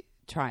the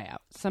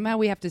tryout. Somehow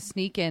we have to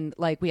sneak in,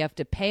 we have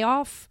to pay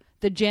off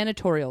the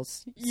janitorial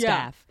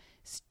staff.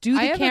 Do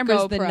the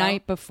cameras the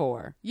night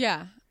before.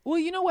 Yeah. Well,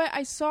 you know what?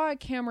 I saw a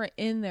camera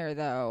in there,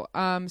 though.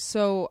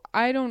 So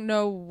I don't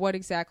know what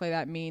exactly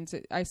that means.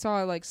 I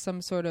saw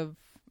some sort of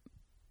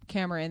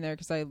camera in there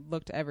because I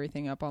looked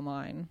everything up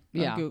online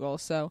on Google.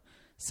 So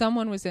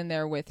someone was in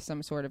there with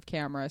some sort of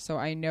camera. So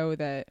I know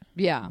that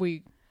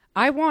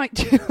I want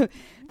to.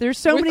 There's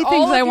so many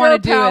things I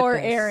want to do with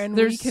this. Aaron,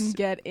 we can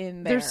get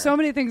in there. There's so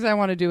many things I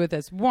want to do with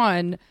this.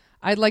 One,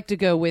 I'd like to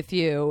go with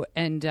you,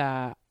 and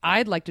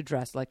I'd like to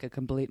dress like a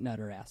complete and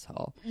utter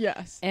asshole.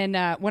 Yes. And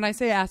when I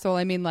say asshole,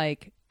 I mean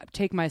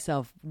take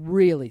myself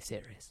really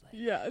seriously.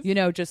 Yes.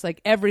 Just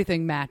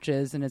everything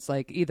matches, and it's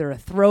either a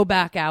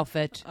throwback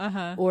outfit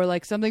or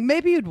something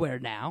maybe you'd wear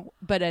now,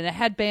 but in a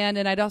headband,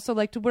 and I'd also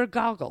like to wear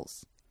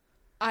goggles.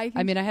 I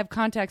have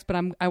contacts,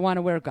 but I want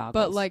to wear goggles.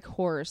 But like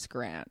Horace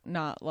Grant,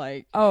 not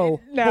Horace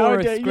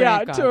Grant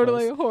goggles.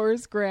 Totally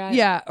Horace Grant.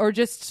 Yeah, or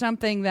just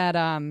something that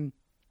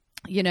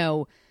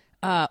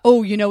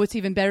what's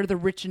even better?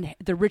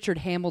 The Richard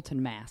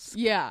Hamilton mask.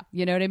 Yeah.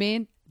 You know what I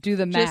mean? Do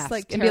the mask.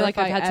 Just and be like,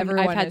 I've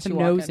had some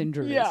nose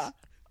injuries. Yeah.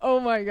 Oh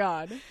my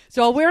God.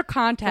 So I'll wear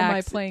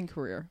contacts. For my playing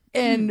career.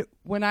 And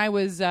when I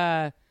was,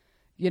 I'll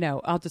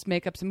just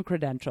make up some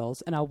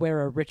credentials and I'll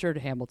wear a Richard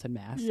Hamilton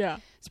mask. Yeah.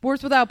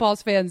 Sports Without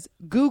Balls fans,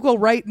 Google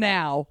right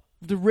now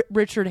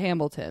Richard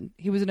Hamilton.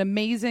 He was an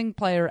amazing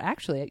player,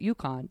 actually, at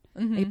UConn.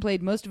 Mm-hmm. He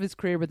played most of his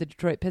career with the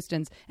Detroit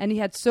Pistons, and he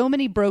had so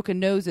many broken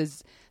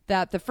noses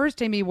that the first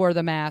time he wore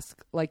the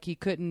mask, he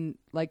couldn't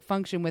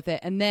function with it,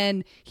 and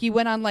then he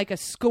went on a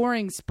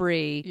scoring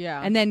spree,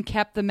 and then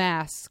kept the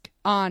mask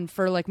on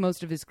for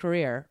most of his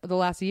career, the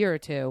last year or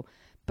two.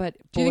 But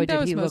do you think that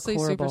was he mostly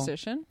look horrible.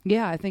 superstition?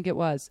 Yeah, I think it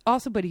was.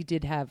 Also, but he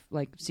did have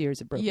series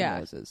of broken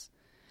noses.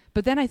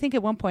 But then I think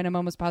at one point, I'm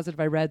almost positive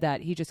I read that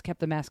he just kept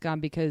the mask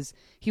on because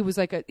he was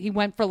he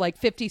went for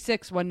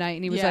 56 one night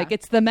and he was like,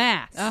 it's the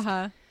mask.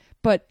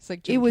 but It's like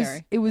it Jim was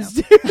Carrey. it was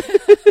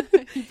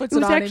He puts it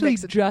was on, he actually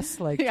makes it- just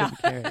like Yeah.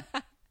 Jim Carrey.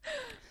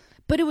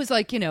 But it was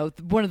like,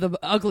 one of the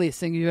ugliest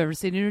things you've ever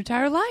seen in your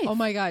entire life. Oh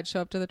my God!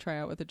 Show up to the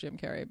tryout with a Jim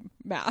Carrey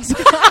mask.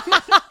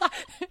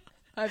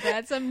 I've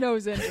had some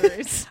nose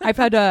injuries. I've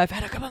had a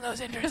couple of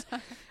those injuries.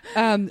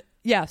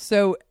 Yeah,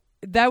 so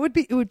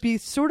it would be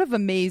sort of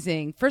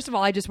amazing. First of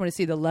all, I just want to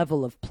see the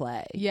level of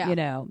play.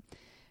 Yeah.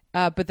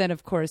 But then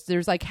of course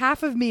there's like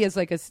half of me is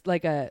like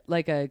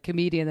a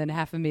comedian, and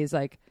half of me is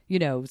like,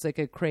 it's like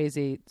a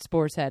crazy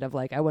sports head of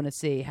like, I want to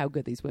see how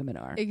good these women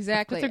are.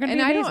 Exactly. But they're gonna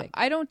And be amazing.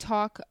 I don't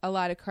talk a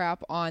lot of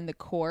crap on the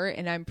court,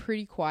 and I'm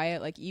pretty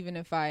quiet. Like even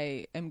if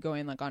I am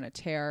going like on a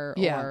tear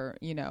or,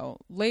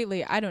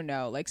 lately, I don't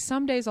know, like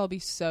some days I'll be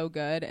so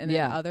good, and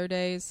then other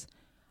days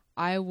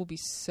I will be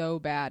so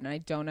bad, and I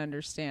don't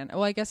understand.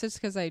 Well, I guess it's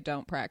because I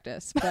don't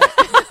practice, but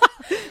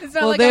it's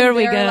not like there I'm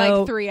we there go.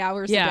 like 3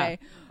 hours a day.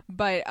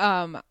 But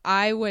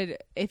I would,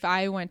 if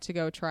I went to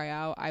go try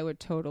out, I would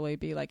totally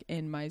be like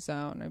in my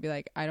zone. I'd be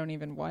like, I don't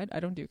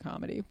do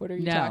comedy. What are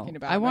you talking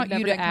about? I want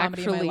I've you never to done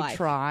comedy in my actually life.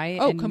 try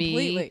and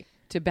completely. me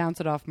to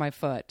bounce it off my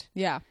foot.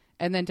 Yeah.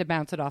 And then to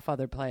bounce it off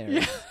other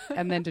players.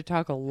 And then to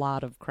talk a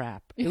lot of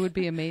crap. It would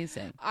be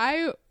amazing.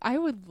 I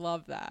would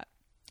love that.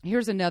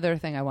 Here's another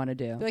thing I want to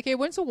do. Be like, hey,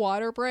 when's a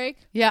water break?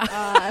 Yeah.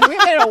 We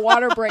haven't had a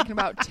water break in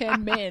about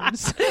 10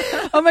 minutes.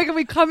 Oh my God,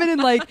 we come in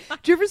and like,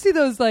 do you ever see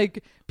those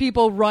like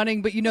people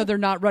running, but they're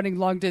not running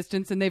long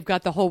distance and they've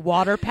got the whole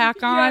water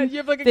pack on? Yeah, you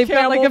have like a they've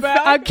camel got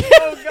back.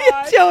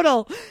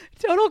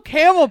 total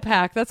camel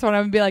pack. That's what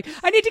I'm gonna be like.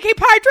 I need to keep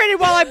hydrated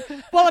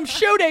while I'm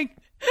shooting.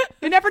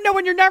 You never know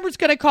when your number's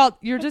gonna call.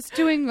 You're just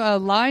doing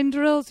line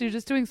drills. You're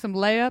just doing some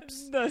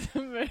layups.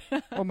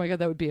 Oh my God,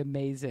 that would be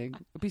amazing.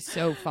 It'd be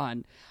so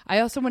fun. I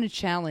also want to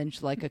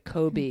challenge like a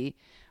Kobe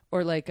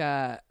or like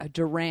a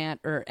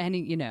Durant or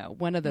any,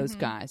 one of those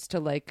guys to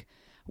like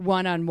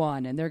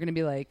one-on-one, and they're going to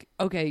be like,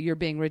 okay, you're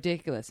being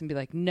ridiculous, and be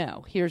like,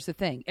 no, here's the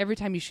thing. Every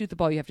time you shoot the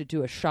ball, you have to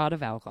do a shot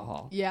of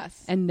alcohol.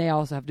 Yes. And they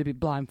also have to be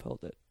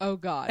blindfolded. Oh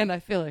God. And I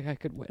feel like I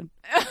could win.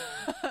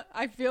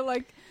 I feel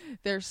like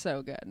they're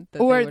so good.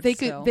 Or they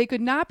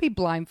could not be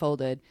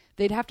blindfolded.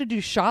 They'd have to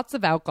do shots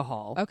of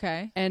alcohol.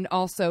 Okay. And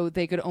also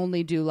they could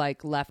only do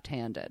like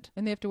left-handed.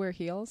 And they have to wear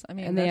heels? I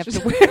mean, And they have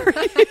to wear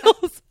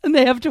heels. And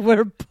they have to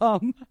wear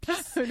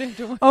pumps.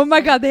 Oh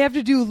my God, they have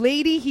to do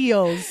lady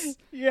heels.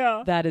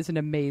 Yeah. That is an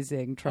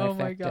amazing trifecta. Oh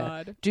my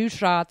God. Do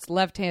shots,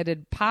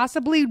 left-handed,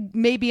 possibly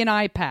maybe an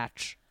eye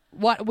patch.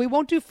 What we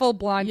won't do full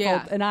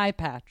blindfold, an eye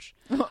patch.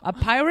 A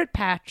pirate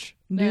patch,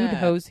 nude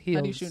hose heels.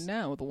 How do you shoot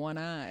now with one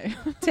eye?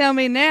 Tell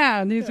me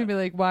now. And he's gonna be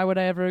like, why would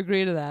I ever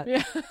agree to that?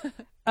 Yeah.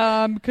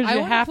 Because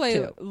you have play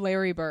to.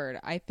 Larry Bird.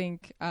 I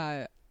think.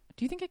 Do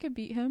you think I could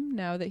beat him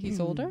now that he's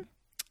older?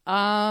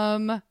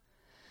 I'm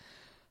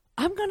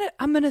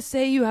gonna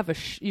say you have a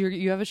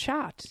you have a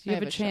shot. You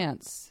have a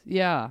chance.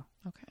 Yeah.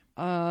 Okay.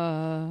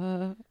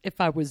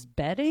 If I was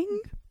betting,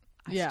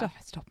 I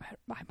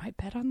might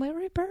bet on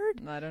Larry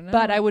Bird. I don't know.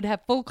 But I would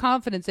have full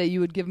confidence that you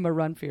would give him a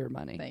run for your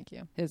money. Thank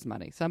you. His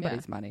money,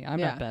 somebody's money. I'm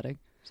not betting.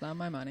 It's not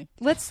my money.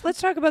 Let's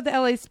talk about the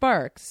LA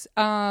Sparks.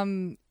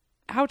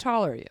 How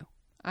tall are you?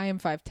 I am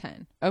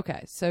 5'10".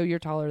 Okay, so you're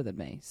taller than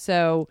me.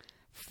 So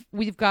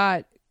we've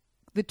got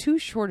the two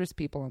shortest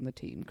people on the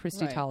team.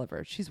 Christy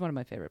Tolliver, she's one of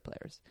my favorite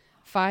players.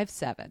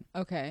 5'7".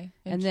 Okay.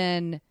 And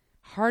then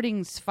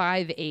Harding's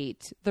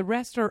 5'8". The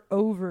rest are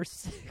over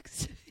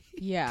 6 feet.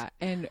 Yeah,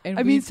 and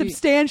I mean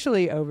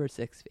substantially over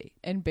 6 feet.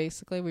 And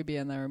basically we'd be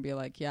in there and be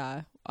like,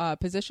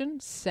 position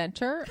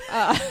center,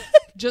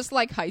 just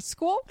like high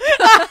school.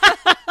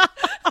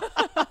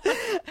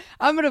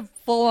 I'm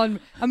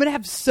gonna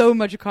have so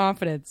much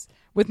confidence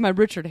with my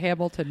Richard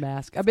Hamilton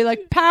mask. I'll be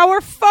like,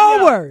 power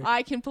forward. Yeah,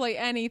 I can play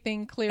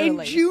anything clearly.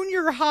 In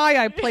junior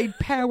high, I played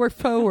power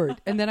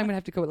forward, and then I'm gonna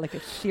have to go with like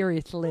a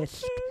serious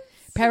lisp.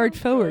 Powered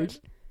forward.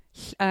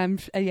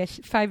 Yes,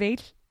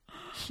 5'8",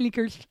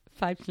 sneakers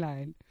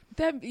 5'9".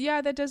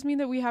 That does mean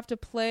that we have to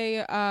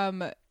play.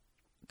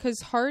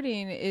 Because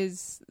Harding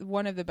is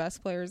one of the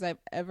best players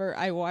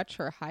I watch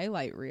her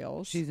highlight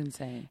reels. She's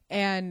insane,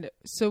 and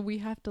so we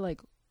have to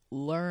like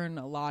learn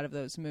a lot of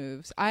those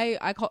moves.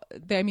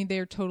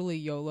 They're totally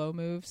YOLO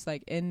moves.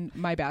 Like in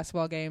my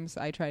basketball games,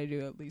 I try to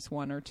do at least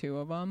one or two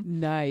of them.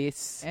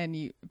 Nice.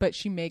 But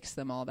she makes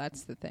them all.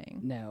 That's the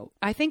thing. No,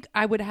 I think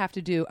I would have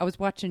to do. I was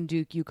watching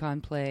Duke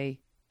UConn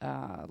play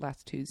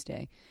last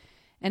Tuesday,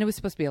 and it was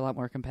supposed to be a lot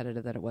more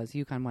competitive than it was.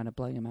 UConn wound up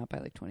blowing them out by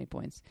like 20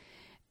 points.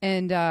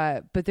 And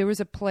but there was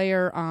a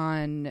player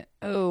on.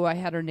 Oh, I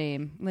had her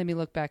name. Let me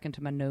look back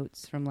into my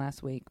notes from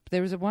last week.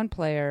 There was one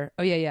player.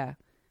 Oh yeah.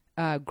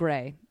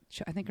 Gray.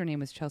 I think her name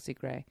was Chelsea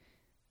Gray.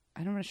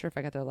 I'm not sure if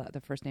I got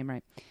the first name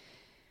right.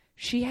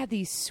 She had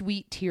these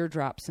sweet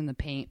teardrops in the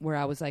paint where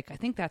I was like, I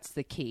think that's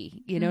the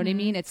key. You know what I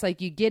mean? It's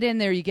like you get in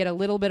there, you get a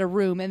little bit of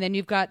room, and then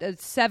you've got a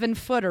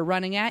 7-footer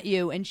running at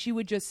you, and she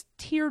would just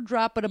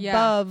teardrop it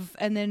above,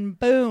 and then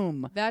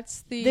boom.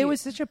 There was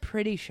such a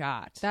pretty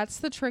shot. That's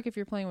the trick if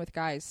you're playing with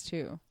guys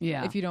too.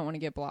 Yeah. If you don't want to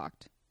get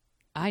blocked.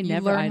 You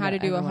learn how to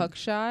do a hook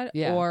shot,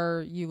 Yeah.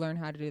 or you learn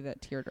how to do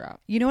that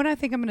teardrop. You know what I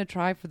think I'm going to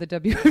try for the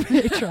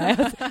WNBA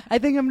tryouts? I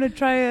think I'm going to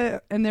try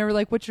and they were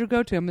like, what's your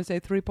go-to? I'm going to say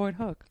 3-point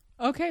hook.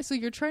 Okay, so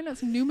you're trying out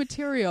some new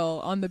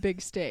material on the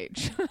big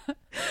stage.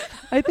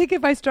 I think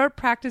if I start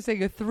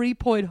practicing a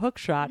 3-point hook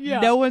shot, Yeah.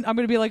 I'm going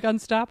to be like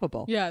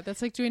unstoppable. Yeah,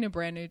 that's like doing a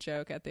brand new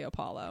joke at the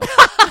Apollo.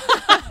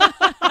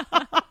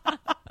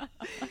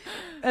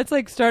 That's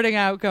like starting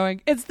out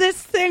going, is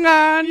this thing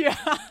on? Yeah.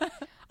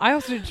 I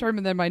also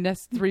determined that my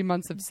next 3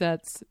 months of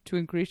sets to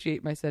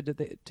ingratiate my set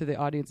to the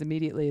audience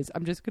immediately is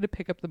I'm just going to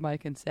pick up the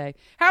mic and say,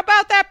 how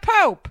about that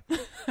Pope?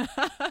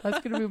 That's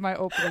going to be my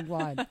opening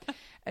line.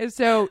 And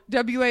so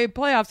WA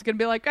playoffs are going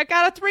to be like, I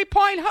got a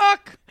 3-point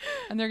hook.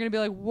 And they're going to be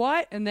like,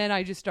 what? And then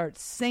I just start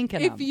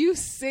sinking them. If you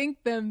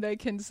sink them, they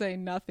can say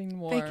nothing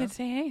more. They can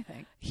say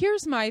anything.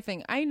 Here's my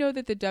thing. I know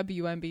that the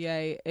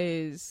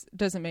WNBA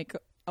doesn't make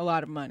a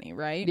lot of money,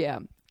 right? Yeah.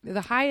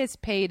 The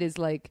highest paid is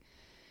like,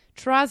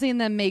 Tarazi and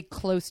them make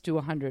close to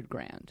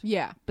 $100,000.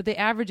 Yeah. But the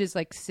average is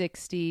like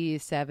 60,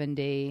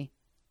 70.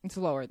 It's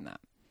lower than that.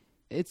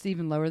 It's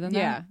even lower than that?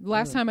 Yeah.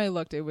 Last time I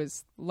looked, it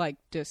was like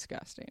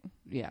disgusting.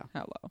 Yeah.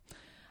 How low.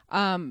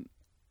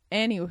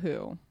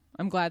 Anywho,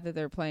 I'm glad that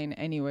they're playing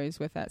anyways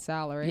with that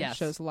salary. Yes. It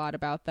shows a lot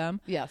about them.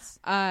 Yes.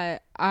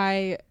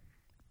 I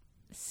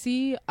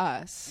see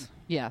us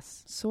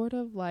Yes. sort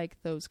of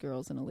like those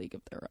girls in A League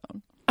of Their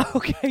Own.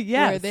 Okay,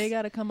 yes. Where they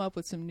got to come up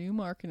with some new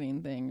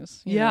marketing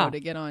things, you Yeah. know, to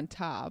get on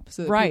top,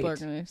 so that Right. people are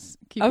going to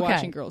keep Okay.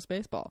 watching girls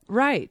baseball.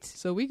 Right.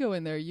 So we go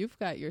in there. You've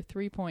got your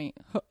 3-point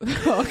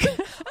hook.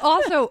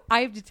 Also, I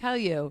have to tell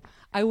you,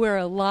 I wear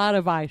a lot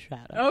of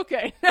eyeshadow.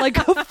 Okay, Like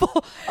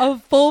a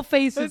full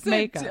face of Is it,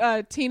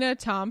 makeup. Tina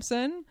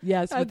Thompson.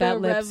 Yes, with the that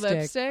red lipstick.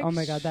 lipstick. Oh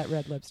my God, that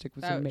red lipstick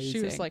was amazing.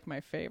 She was like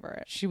my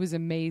favorite. She was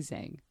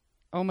amazing.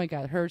 Oh my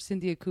God, her,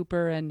 Cynthia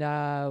Cooper, and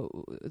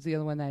was the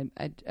other one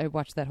that I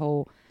watched that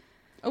whole.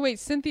 Oh wait,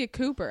 Cynthia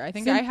Cooper. I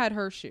think I had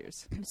her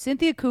shoes.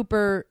 Cynthia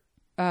Cooper,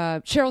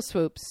 Cheryl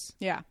Swoops.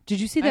 Yeah. Did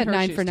you see I had that her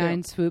 9 shoes, for too.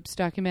 9 Swoops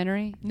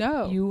documentary?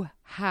 No. You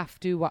have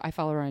to. I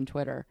follow her on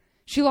Twitter.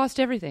 She lost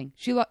everything.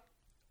 She lost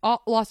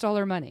all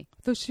her money.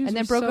 Those shoes And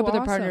then were broke so up with her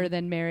awesome. partner,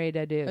 then married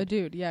a dude. A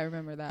dude, yeah, I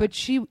remember that. But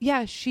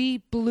she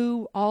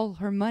blew all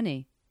her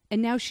money.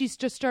 And now she's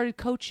just started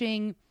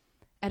coaching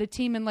at a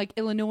team in like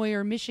Illinois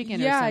or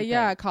Michigan or something.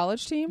 yeah,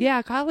 college team. Yeah,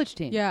 a college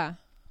team. Yeah.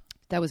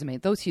 That was amazing.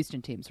 Those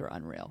Houston teams were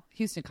unreal.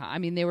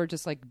 They were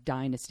just like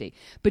dynasty.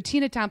 But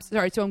Tina Thompson,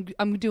 all right, so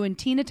I'm doing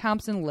Tina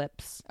Thompson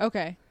lips.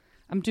 Okay.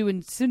 I'm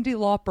doing Cyndi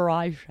Lauper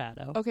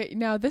eyeshadow. Okay,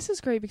 now this is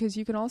great because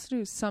you can also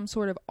do some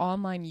sort of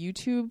online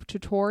YouTube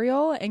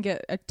tutorial and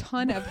get a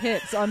ton of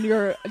hits on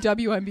your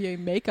WNBA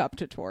makeup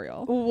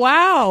tutorial.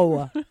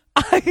 Wow.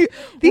 These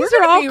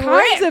We're are all gonna be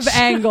kinds rich. of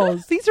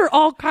angles. These are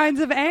all kinds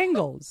of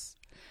angles.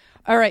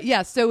 All right,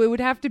 yeah, so it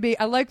would have to be,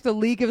 I like the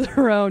League of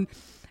Their Own.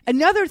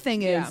 Another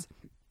thing is, Yeah.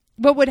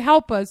 what would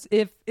help us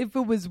if it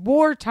was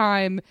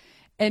wartime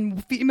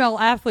and female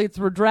athletes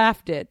were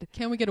drafted.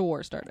 Can we get a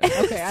war started?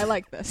 Okay, I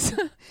like this.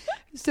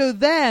 So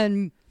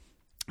then,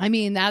 I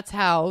mean, that's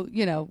how,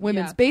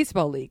 women's Yeah.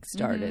 baseball league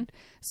started.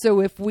 So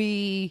if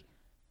we,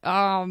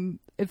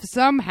 if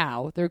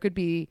somehow there could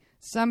be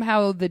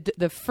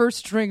the first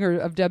stringer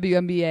of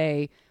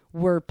WNBA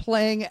were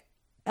playing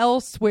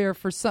elsewhere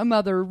for some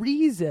other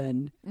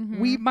reason,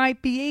 we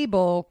might be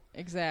able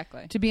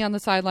Exactly. to be on the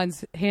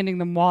sidelines handing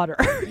them water.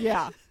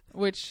 Yeah,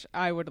 which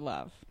I would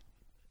love.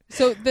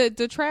 So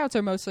the tryouts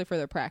are mostly for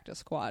their practice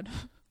squad.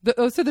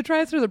 So the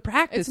tryouts are the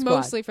practice It's squad.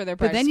 mostly for their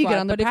But practice then you squad, get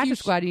on the but if you practice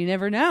squad and you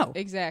never know.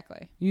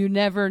 Exactly. You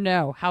never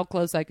know how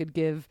close I could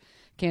give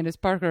Candace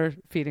Parker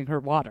feeding her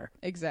water.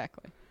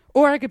 Exactly.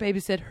 Or I could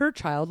babysit her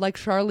child like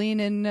Charlene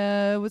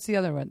and what's the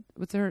other one?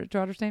 What's her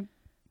daughter's name?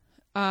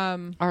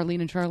 Arlene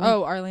and Charlene.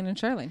 Oh, Arlene and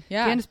Charlene.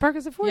 Yeah. Candace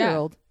Parker's a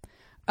 4-year-old.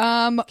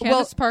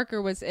 Candace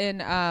Parker was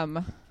in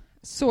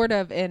sort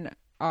of in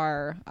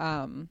our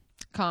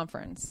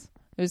conference.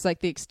 It was like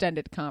the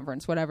extended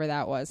conference, whatever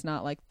that was,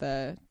 not like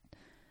the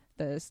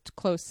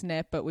close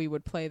snip, but we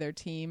would play their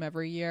team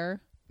every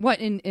year. What,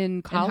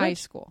 in college? In high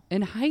school.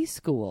 In high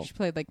school. She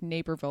played like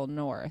Naperville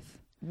North.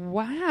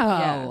 Wow.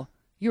 Yeah.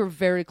 You're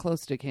very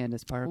close to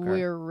Candace Parker.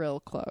 We're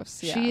real close.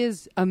 Yeah. She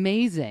is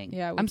amazing.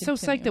 Yeah, we I'm so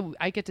psyched continue. that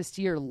I get to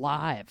see her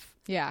live.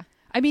 Yeah.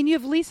 I mean, you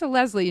have Lisa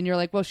Leslie, and you're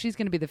like, well, she's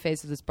going to be the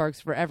face of the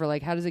Sparks forever.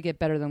 Like, how does it get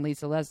better than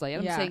Lisa Leslie?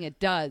 And I'm Yeah. saying it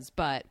does,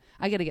 but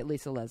I got to get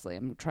Lisa Leslie.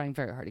 I'm trying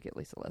very hard to get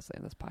Lisa Leslie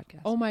on this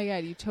podcast. Oh my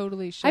God, you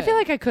totally should. I feel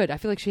like I could. I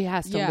feel like she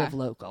has to Yeah. live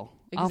local.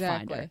 I'll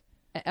find Exactly.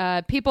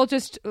 her. People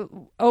just,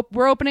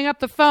 we're opening up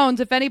the phones.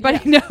 If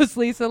anybody knows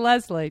Lisa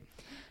Leslie,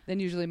 then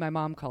usually my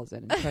mom calls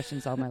in and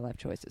questions all my life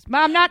choices.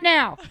 Mom, not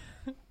now.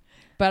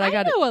 But I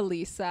got know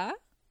Elisa.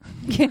 Oh,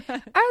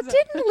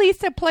 didn't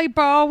Lisa play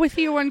ball with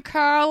you in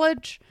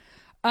college?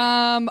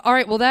 All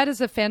right. Well, that is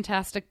a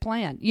fantastic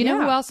plan. You know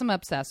Yeah. who else I'm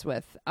obsessed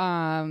with?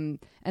 And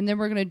then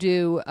we're going to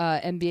do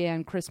NBA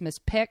on Christmas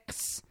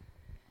picks.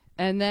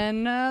 And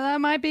then that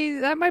might be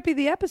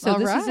the episode. All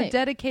This is a right.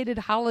 dedicated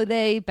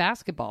holiday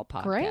basketball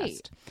podcast.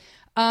 Great.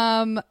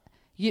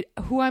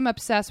 who I'm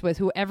obsessed with,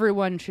 who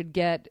everyone should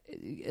get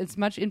as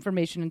much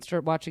information and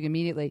start watching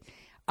immediately.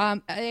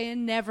 I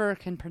never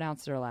can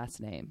pronounce their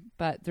last name,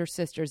 but they're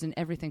sisters, and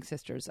everything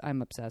sisters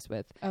I'm obsessed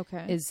with.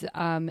 Okay. Is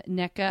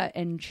Nneka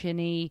and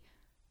Chinny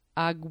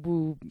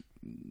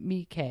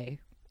Agwumike.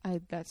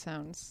 That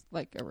sounds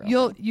like a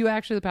real You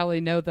actually probably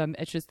know them.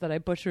 It's just that I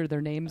butcher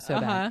their names so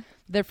bad.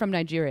 They're from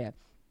Nigeria.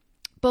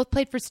 Both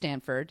played for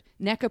Stanford.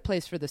 Nneka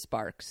plays for the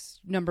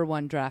Sparks,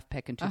 #1 draft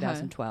pick in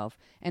 2012.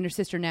 And her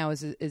sister now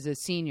is a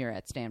senior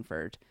at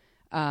Stanford.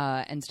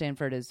 And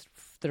Stanford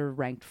they're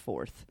ranked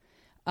 4th.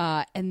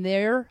 And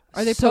are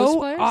they so post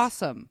players?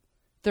 Awesome.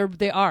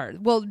 They are.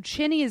 Well,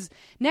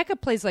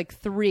 Nneka plays like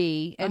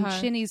 3, and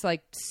Chinny's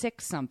like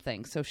 6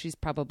 something. So she's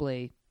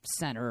probably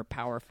center or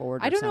power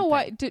forward. I don't know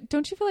why.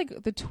 Don't you feel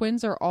like the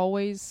twins are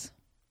always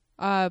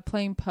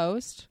playing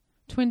post?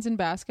 Twins in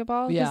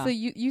basketball? Yeah. Because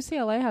the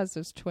UCLA has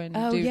those twin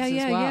dudes yeah,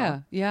 as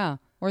well. Yeah.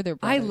 Or their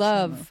I brothers.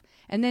 love.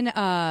 And then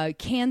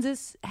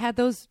Kansas had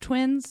those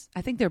twins.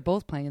 I think they're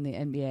both playing in the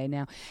NBA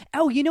now.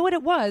 Oh, you know what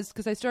it was?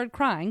 Because I started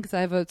crying because I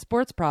have a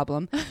sports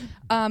problem.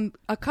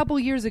 A couple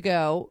years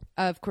ago,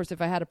 of course,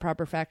 if I had a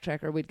proper fact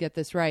checker, we'd get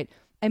this right.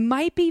 It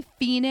might be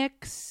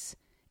Phoenix.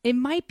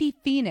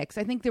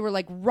 I think they were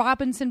like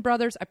Robinson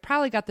brothers. I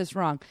probably got this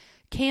wrong.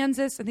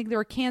 Kansas. I think they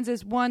were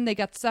Kansas. One, they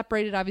got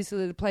separated,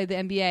 obviously, to play the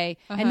NBA.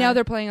 And now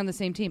they're playing on the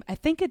same team. I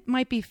think it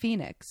might be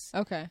Phoenix.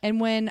 Okay. And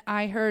when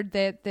I heard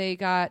that they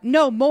got...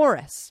 No,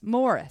 Morris. I'm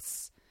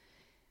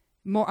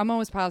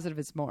almost positive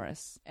it's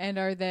Morris. And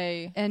are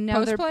they now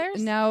post they're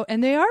players? No,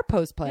 and they are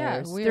post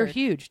players. Yeah, weird. They're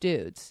huge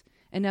dudes.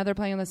 And now they're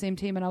playing on the same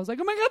team, and I was like,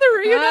 "Oh my god, they're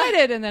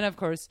reunited!" And then, of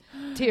course,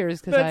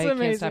 tears because I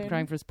can't stop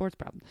crying for sports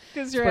problems.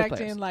 Because you're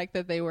acting like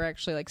that they were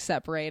actually like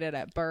separated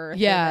at birth.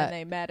 Yeah, and then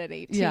they met at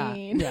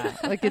 18. Yeah.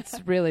 Like it's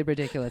really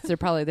ridiculous. They're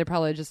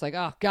probably just like,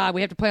 "Oh god,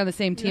 we have to play on the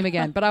same team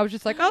again." But I was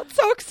just like, "Oh, it's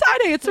so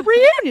exciting! It's a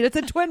reunion! It's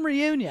a twin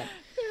reunion."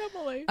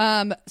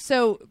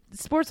 So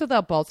Sports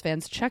Without Balls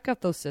fans, check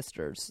out those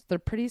sisters. They're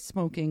pretty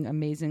smoking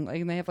amazing.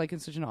 Like, and they have like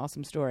such an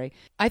awesome story.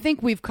 I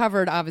think we've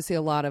covered obviously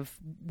a lot of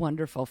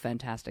wonderful,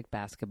 fantastic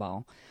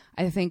basketball.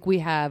 I think we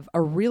have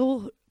a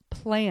real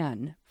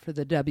plan for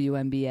the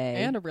WNBA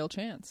and a real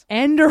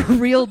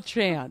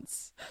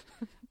chance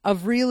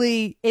of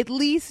really at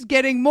least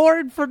getting more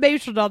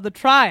information on the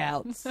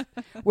tryouts,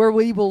 where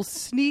we will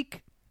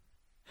sneak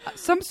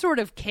some sort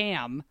of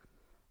camera,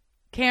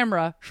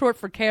 short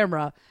for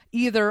camera,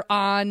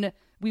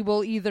 we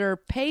will either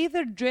pay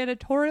the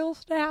janitorial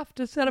staff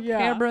to set up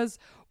cameras,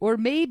 or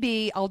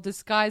maybe I'll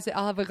disguise it.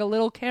 I'll have like a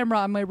little camera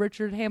on my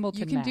Richard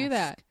Hamilton You can do mask.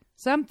 that.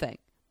 Something.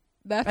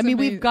 That's amazing.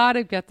 We've got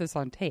to get this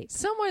on tape.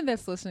 Someone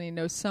that's listening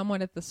knows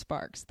someone at the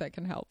Sparks that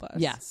can help us.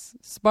 Yes.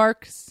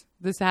 Sparks,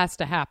 this has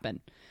to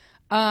happen.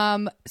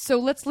 So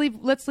let's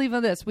leave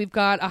on this. We've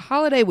got a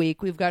holiday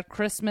week. We've got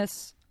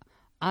Christmas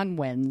on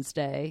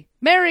Wednesday.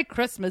 Merry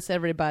Christmas,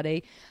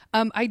 everybody.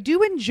 I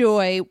do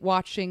enjoy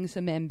watching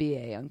some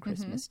NBA on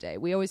Christmas Day.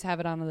 We always have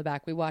it on in the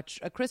back. We watch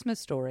A Christmas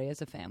Story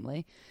as a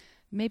family,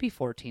 maybe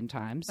 14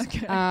 times.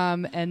 Okay.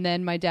 And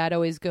then my dad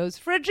always goes,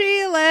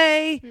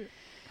 Fragile!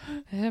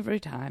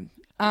 Every time.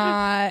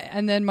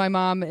 And then my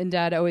mom and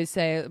dad always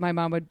say,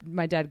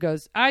 my dad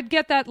goes, I'd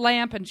get that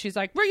lamp. And she's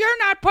like, well, you're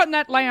not putting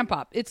that lamp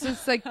up. It's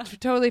just like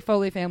totally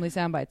Foley family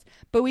sound bites.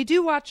 But we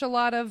do watch a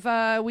lot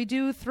of, we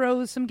do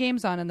throw some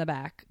games on in the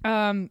back.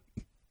 So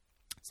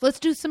let's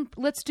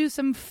do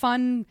some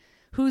fun.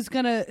 Who's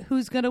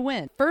gonna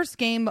win? First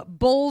game,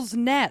 Bulls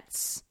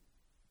Nets.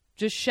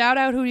 Just shout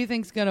out who you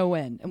think's gonna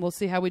win, and we'll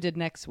see how we did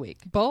next week.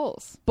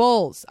 Bulls.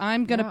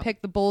 I'm gonna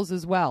pick the Bulls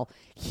as well.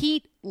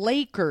 Heat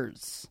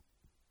Lakers.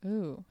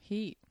 Ooh,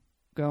 Heat.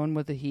 Going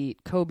with the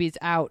Heat. Kobe's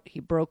out. He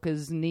broke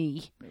his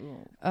knee.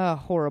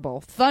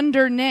 Horrible.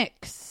 Thunder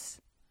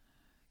Knicks.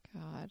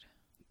 God.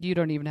 You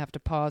don't even have to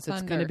pause. Thunder.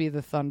 It's going to be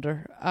the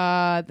Thunder.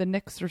 The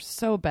Knicks are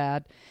so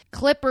bad.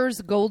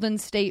 Clippers, Golden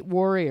State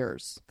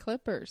Warriors.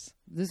 Clippers.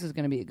 This is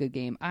going to be a good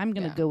game. I'm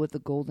going to go with the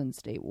Golden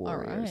State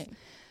Warriors.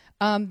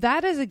 All right.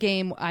 That is a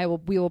game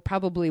we will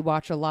probably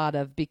watch a lot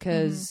of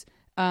because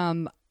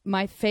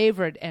my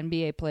favorite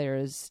NBA player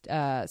is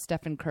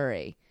Stephen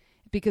Curry.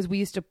 Because we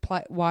used to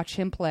watch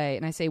him play,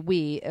 and I say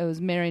we, it was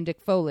Mary and Dick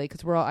Foley,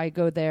 because I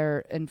go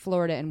there in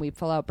Florida and we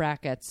fill out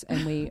brackets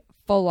and we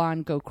full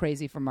on go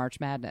crazy for March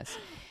Madness.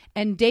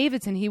 And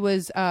Davidson, he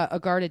was a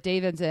guard at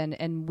Davidson,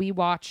 and we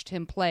watched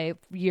him play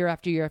year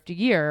after year after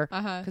year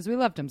because we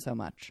loved him so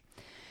much.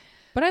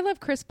 But I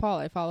love Chris Paul.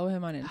 I follow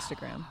him on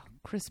Instagram.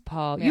 Chris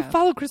Paul. Yeah. You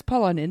follow Chris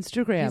Paul on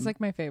Instagram? He's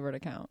like my favorite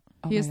account.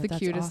 Oh he has God, the that's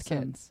cutest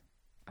awesome. kids.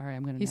 All right,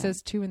 I'm going to He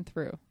says to and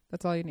through.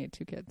 That's all you need,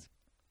 2 kids.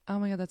 Oh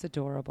my God, that's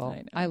adorable.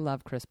 I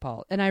love Chris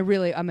Paul. And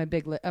I'm a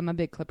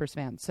big Clippers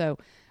fan. So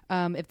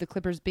if the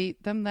Clippers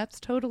beat them, that's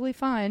totally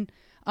fine.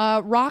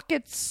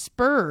 Rockets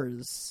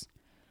Spurs.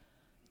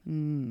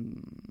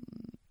 I'm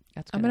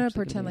going to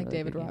pretend like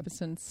David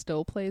Robinson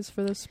still plays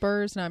for the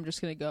Spurs, and I'm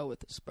just going to go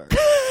with the Spurs.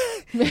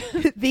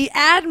 The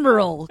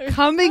Admiral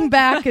coming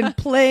back and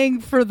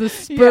playing for the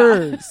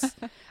Spurs.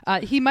 Yeah.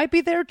 He might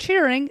be there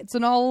cheering. It's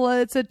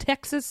a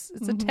Texas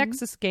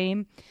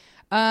game.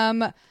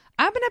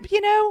 I'm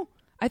gonna,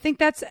 I think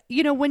that's,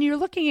 when you're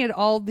looking at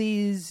all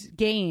these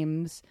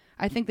games,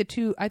 I think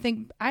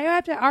I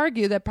have to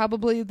argue that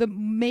probably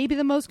maybe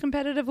the most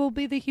competitive will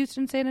be the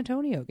Houston-San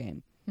Antonio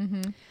game.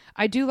 Mm-hmm.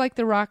 I do like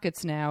the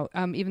Rockets now,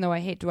 even though I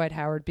hate Dwight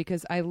Howard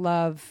because I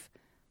love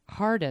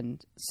Harden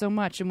so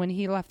much. And when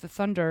he left the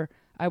Thunder,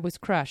 I was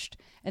crushed.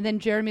 And then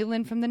Jeremy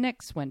Lin from the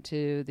Knicks went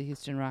to the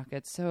Houston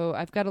Rockets. So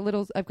I've got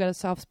a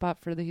soft spot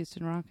for the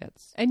Houston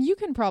Rockets. And you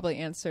can probably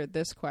answer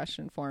this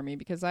question for me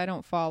because I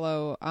don't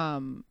follow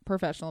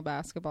professional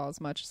basketball as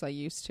much as I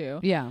used to.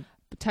 Yeah.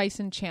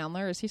 Tyson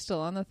Chandler, is he still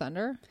on the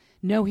Thunder?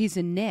 No, he's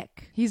a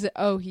Knick. He is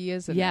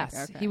a yes,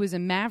 Knick. Okay. He was a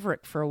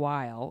Maverick for a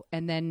while,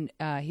 and then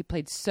he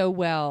played so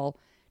well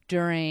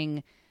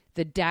during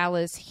the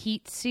Dallas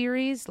Heat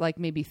series, like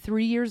maybe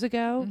 3 years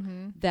ago,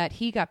 that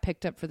he got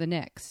picked up for the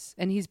Knicks,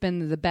 and he's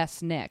been the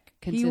best Knick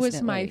consistently. He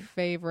was my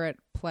favorite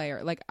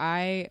player. Like,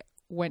 I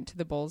went to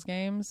the Bulls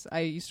games.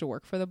 I used to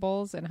work for the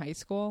Bulls in high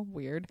school.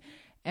 Weird.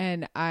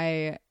 And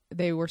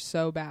they were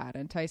so bad,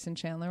 and Tyson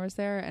Chandler was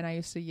there, and I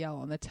used to yell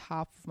on the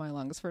top of my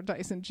lungs for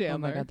Tyson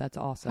Chandler. Oh my God, that's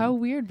awesome. How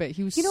weird, but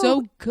he was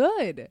so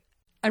good.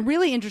 A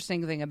really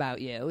interesting thing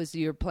about you is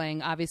you're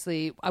playing,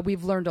 obviously,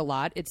 we've learned a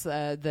lot. It's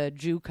the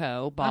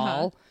JUCO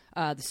ball,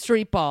 the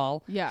street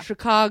ball,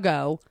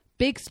 Chicago,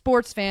 big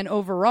sports fan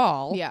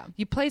overall. Yeah.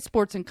 You play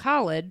sports in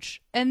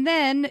college, and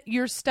then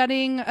you're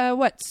studying,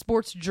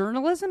 sports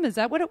journalism? Is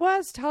that what it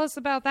was? Tell us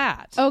about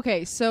that.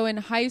 Okay, so in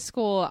high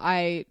school,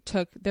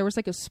 there was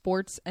like a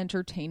sports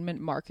entertainment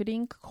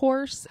marketing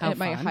course at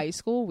my high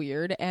school,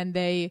 weird, and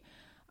they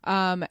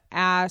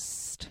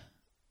asked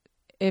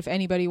if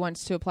anybody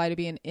wants to apply to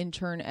be an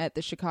intern at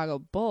the Chicago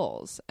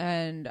Bulls.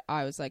 And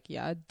I was like,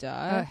 yeah,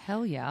 duh.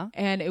 Hell yeah.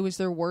 And it was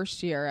their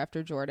worst year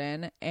after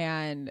Jordan,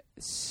 and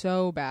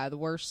so bad. The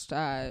worst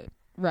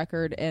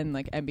record in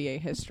like NBA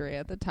history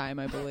at the time,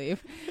 I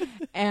believe.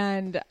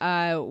 And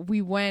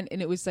we went,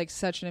 and it was like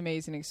such an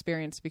amazing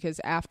experience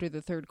because after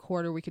the third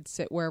quarter, we could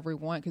sit wherever we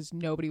want because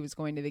nobody was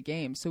going to the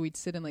game. So we'd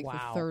sit in like the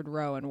third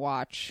row and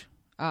watch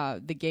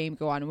the game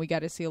go on. And we got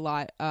to see a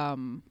lot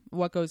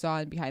what goes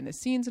on behind the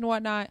scenes and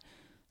whatnot.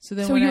 So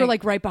you were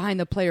like right behind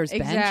the player's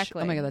bench?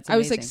 Exactly. Oh my God, that's amazing. I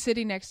was like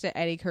sitting next to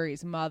Eddie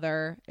Curry's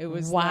mother. It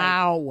was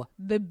like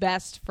the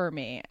best for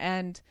me.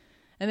 And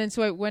then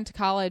so I went to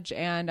college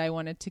and I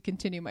wanted to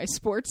continue my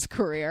sports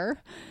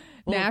career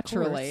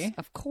naturally.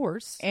 Of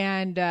course.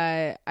 And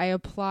I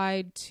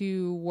applied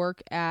to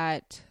work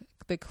at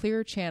the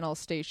Clear Channel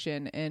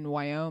station in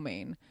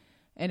Wyoming.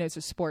 And it's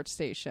a sports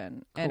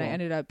station. Cool. And I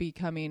ended up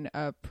becoming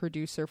a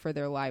producer for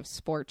their live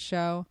sports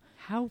show.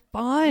 How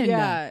fun.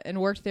 Yeah.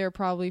 And worked there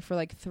probably for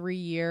like 3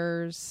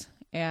 years.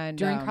 And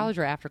during college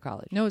or after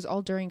college? No, it was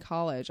all during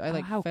college. I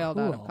failed cool.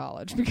 out of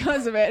college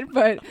because of it.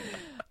 But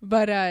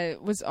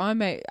was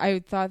on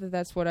I thought that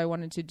that's what I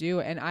wanted to do.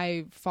 And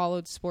I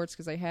followed sports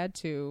because I had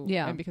to.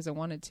 Yeah. And because I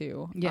wanted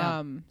to.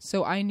 Yeah.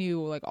 So I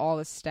knew like all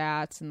the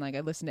stats and like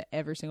I listened to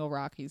every single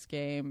Rockies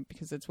game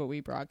because that's what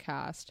we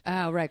broadcast.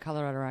 Oh, right.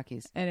 Colorado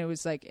Rockies. And it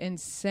was like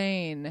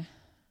insane.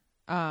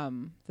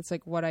 That's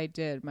like what I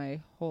did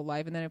my whole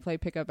life. And then I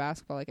played pickup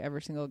basketball like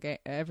every single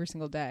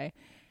day.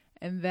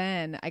 And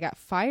then I got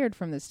fired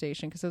from the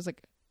station because I was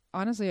like,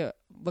 honestly,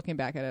 looking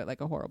back at it, like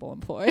a horrible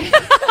employee.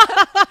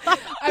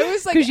 I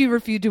was like, because you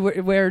refused to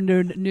wear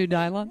new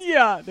nylons.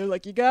 Yeah, they're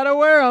like, you gotta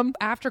wear them.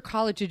 After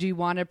college, did you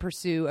want to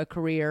pursue a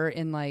career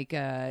in like?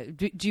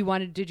 Did you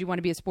want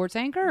to be a sports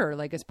anchor or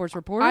like a sports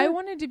reporter? I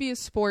wanted to be a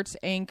sports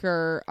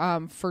anchor,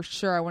 for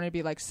sure. I wanted to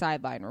be like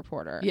sideline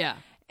reporter. Yeah.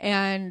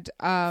 And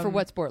for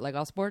what sport? Like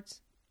all sports?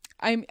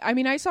 I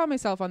mean, I saw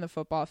myself on the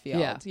football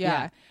field.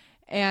 Yeah.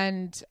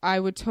 And I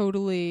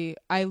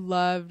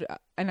loved,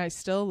 and I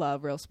still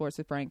love Real Sports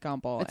with Frank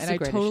Gumpel. And I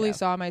totally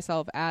saw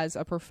myself as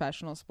a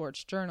professional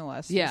sports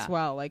journalist as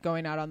well, like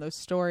going out on those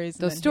stories.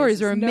 Those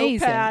stories are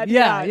amazing.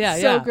 Yeah,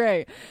 so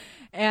great.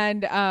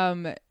 And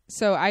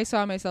so I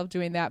saw myself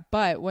doing that.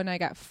 But when I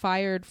got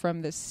fired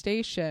from the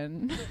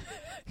station...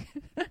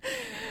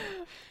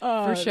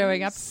 for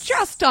showing up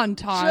just on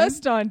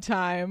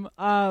time.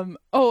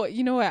 Oh,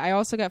 you know what? I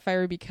also got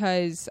fired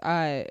because...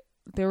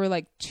 there were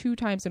like 2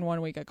 times in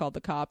 1 week I called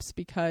the cops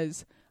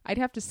because I'd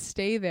have to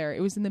stay there. It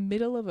was in the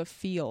middle of a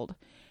field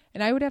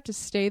and I would have to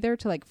stay there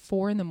till like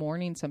 4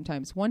 a.m.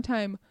 sometimes. One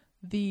time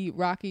the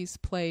Rockies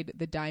played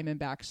the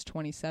Diamondbacks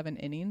 27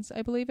 innings,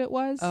 I believe it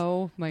was.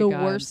 Oh my God. The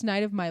worst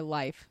night of my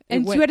life.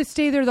 And you had to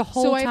stay there the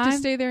whole time? So I had to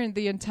stay there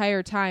the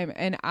entire time.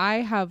 And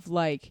I have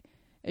like,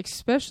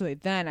 especially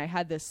then, I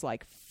had this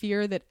like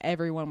fear that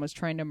everyone was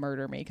trying to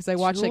murder me because I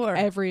watched like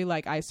every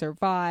like I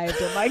Survived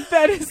and like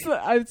that is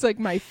it's like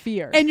my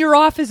fear. And your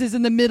office is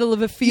in the middle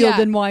of a field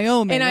in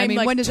Wyoming. And I'm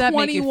like when does that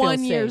make you feel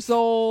 21 years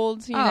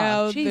old, you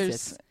know.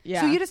 Jesus. So you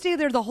had to stay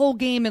there the whole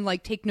game and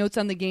like take notes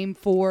on the game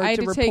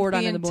to report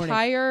on in the morning.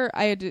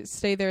 I had to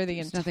stay there the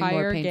entire game. Nothing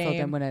more painful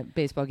than when a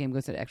baseball game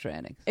goes to extra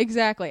innings.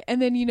 Exactly. And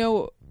then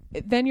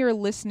then you're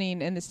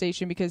listening in the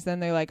station because then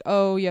they're like,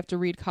 oh, you have to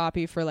read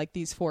copy for like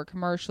these 4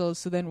 commercials.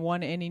 So then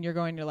 1 inning you're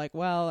like,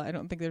 well, I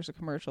don't think there's a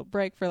commercial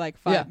break for like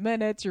 5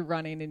 minutes. You're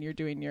running and you're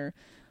doing your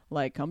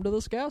like, come to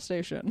this gas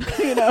station,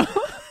 you know?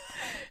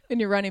 and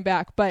you're running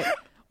back. But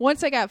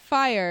once I got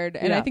fired,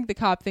 and I think the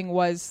cop thing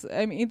was,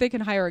 I mean, they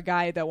can hire a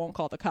guy that won't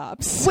call the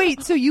cops.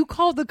 Wait, so you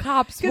called the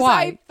cops? Because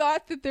Why? I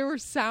thought that there were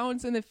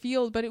sounds in the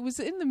field, but it was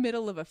in the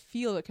middle of a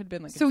field. It could have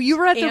been like so you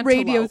were at the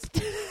radio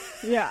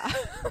yeah.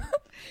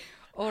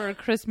 or a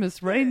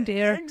Christmas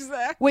reindeer.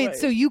 Exactly. Wait,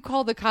 so you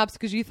called the cops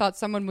because you thought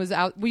someone was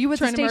out? Were you at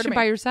Trying the to murder station me.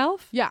 by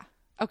yourself? Yeah.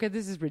 Okay,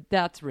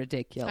 that's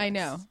ridiculous. I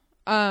know.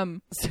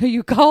 So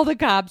you call the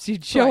cops,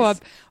 you'd show Twice.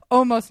 up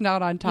almost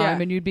not on time,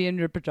 Yeah. and you'd be in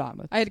your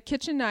pajamas. I had a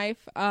kitchen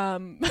knife at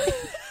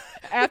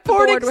the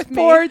Boarding board with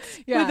sports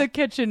me. Yeah. with a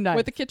kitchen knife.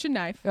 With a kitchen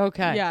knife.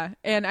 Okay. Yeah.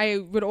 And I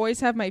would always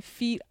have my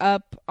feet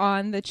up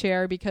on the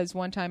chair because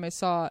one time I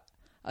saw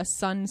a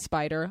sun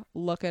spider.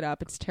 Look it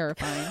up. It's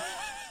terrifying.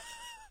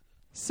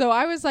 So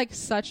I was like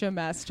such a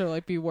mess to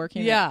like be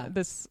working at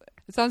this.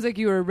 It sounds like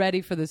you were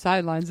ready for the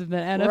sidelines of the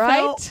NFL.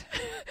 Right?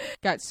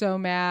 Got so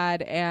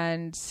mad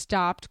and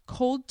stopped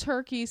cold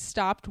turkey,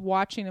 stopped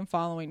watching and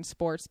following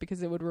sports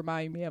because it would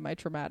remind me of my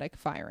traumatic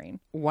firing.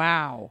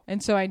 Wow.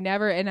 And so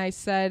I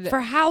said...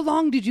 For how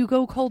long did you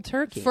go cold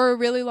turkey? For a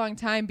really long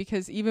time,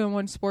 because even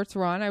when sports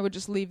were on, I would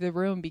just leave the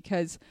room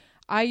because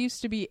I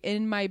used to be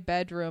in my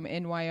bedroom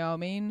in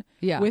Wyoming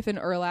with an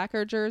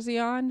Urlacher jersey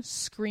on,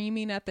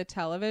 screaming at the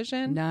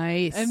television.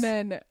 Nice. And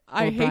then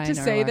I hate Brian to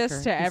say this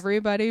Urlacher. to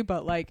everybody,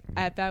 but like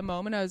at that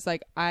moment, I was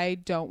like, I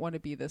don't want to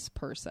be this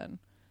person.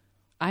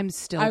 I'm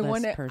still I this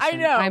wanna- person. I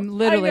know, I'm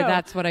literally, I know.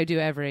 that's what I do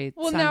every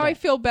Well, Sunday. now I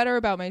feel better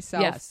about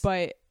myself. Yes.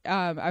 But I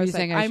Are you was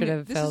saying like, I should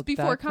have this is felt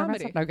before that for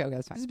comedy. myself? Okay,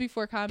 that's fine. This is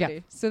before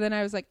comedy. So then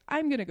I was like,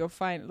 I'm going to go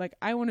find, like,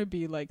 I want to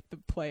be like the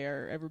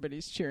player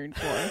everybody's cheering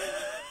for.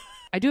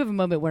 I do have a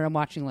moment where I'm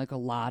watching like a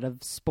lot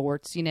of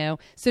sports, you know?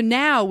 So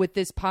now with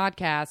this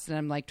podcast and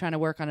I'm like trying to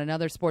work on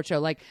another sports show,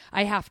 like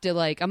I have to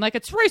like, I'm like,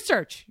 it's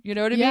research, you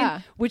know what I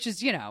mean? Which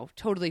is, you know,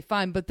 totally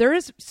fun. But there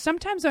is,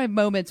 sometimes I have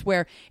moments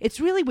where it's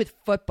really with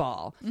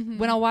football.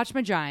 When I'll watch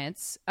my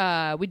Giants,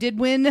 we did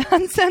win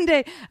on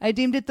Sunday. I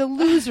deemed it the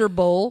loser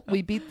bowl.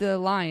 We beat the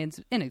Lions.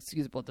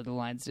 Inexcusable that the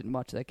Lions didn't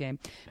watch that game.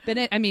 But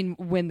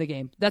win the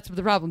game. That's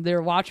the problem. They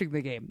were watching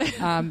the game.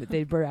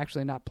 They were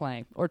actually not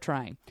playing or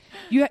trying.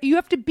 You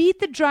have to beat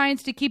the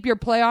Giants to keep your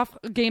playoff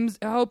games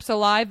hopes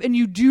alive, and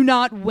you do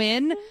not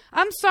win.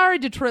 I'm sorry,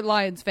 Detroit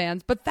Lions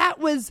fans, but that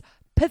was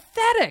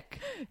pathetic.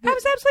 That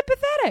was absolutely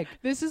pathetic.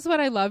 This is what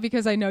I love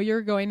because I know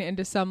you're going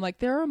into some, like,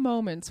 there are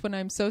moments when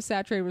I'm so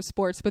saturated with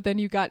sports, but then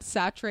you got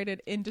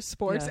saturated into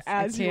sports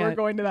as you were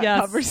going to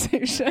that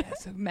conversation.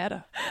 So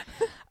meta.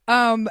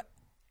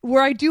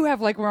 Where I do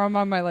have, like, where I'm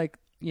on my, like,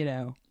 you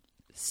know,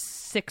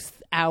 6th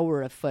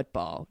hour of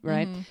football,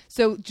 right?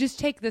 So just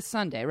take this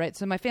Sunday, right?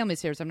 So my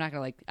family's here, so I'm not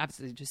gonna like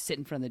absolutely just sit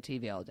in front of the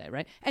TV all day,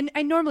 right? And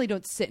I normally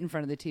don't sit in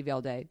front of the TV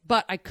all day,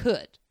 but I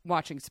could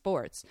watching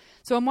sports.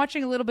 So I'm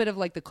watching a little bit of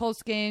like the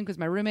Colts game because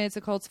my roommate's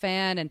a Colts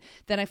fan, and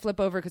then I flip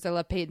over because I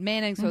love Peyton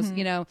Manning. So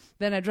you know,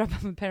 then I drop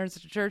off my parents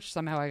to church.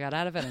 Somehow I got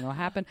out of it. I don't know what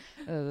happened.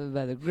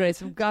 By the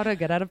grace of God, I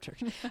got out of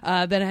church.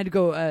 Then I had to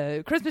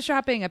go Christmas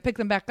shopping. I picked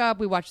them back up.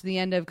 We watched the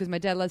end of because my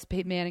dad loves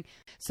Peyton Manning.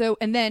 So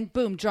and then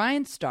boom,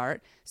 Giants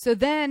start. So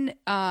then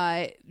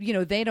you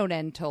know, they don't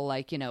end till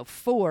like, you know,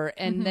 4.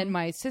 And then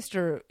my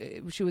sister,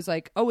 she was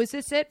like, "Oh, is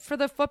this it for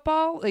the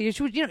football?" Like,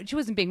 she was, you know, she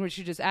wasn't being rude.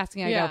 She was just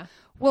asking. I go,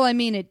 "Well, I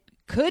mean, it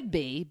could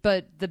be,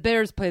 but the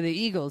Bears play the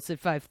Eagles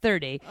at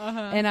 5:30."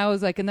 And I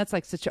was like, and that's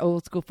like such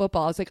old school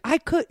football. I was like, I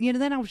could, you know,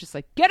 then I was just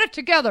like, get it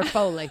together,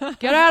 Foley.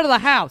 Get out of the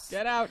house.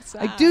 Get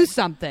outside. Like, do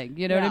something.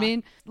 You know what I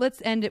mean?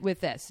 Let's end it with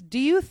this. Do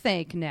you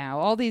think now,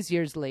 all these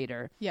years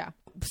later,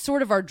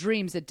 sort of our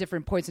dreams at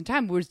different points in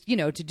time was, you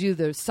know, to do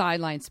the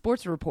sideline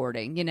sports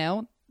reporting, you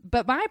know?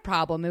 But my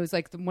problem, it was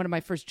like one of my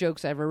first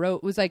jokes I ever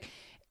wrote was like,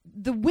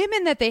 the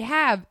women that they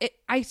have,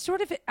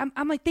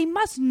 I'm like, they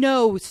must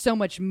know so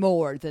much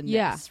more than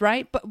this,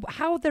 right? But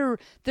how they're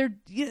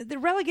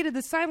relegated to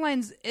the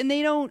sidelines, and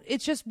they don't.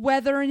 It's just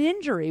weather and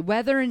injury,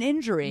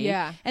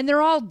 and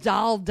they're all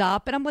dolled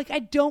up, and I'm like, I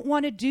don't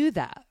want to do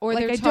that, or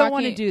like I don't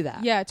want to do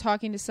that. Yeah,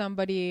 talking to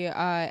somebody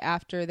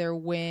after their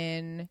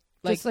win.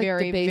 Like, Just like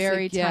very, the basic,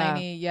 very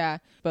tiny.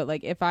 But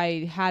like if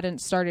I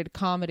hadn't started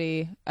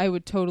comedy, I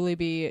would totally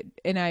be,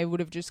 and I would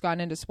have just gone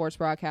into sports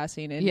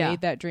broadcasting and made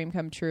that dream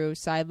come true.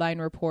 Sideline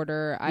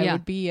reporter. I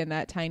would be in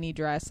that tiny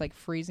dress, like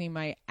freezing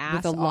my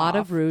ass with a lot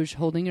of rouge,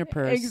 holding your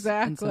purse.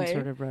 Exactly. And some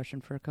sort of Russian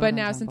fur coat. But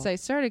now since I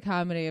started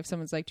comedy, if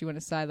someone's like, "Do you want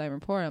a sideline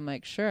report?" I'm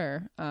like,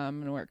 "Sure." I'm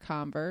going to wear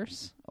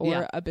Converse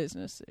or a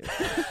business suit.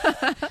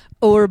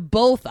 Or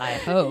both, I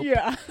hope.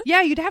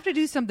 Yeah, you'd have to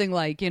do something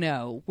like, you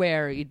know,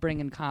 where you'd bring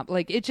in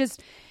like it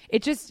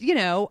just, you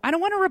know, I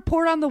don't want to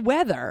report on the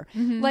weather.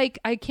 Like,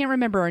 I can't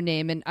remember her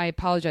name, and I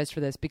apologize for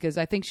this because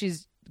I think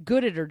she's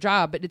good at her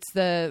job, but it's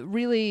the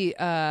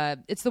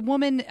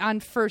woman on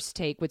First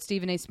Take with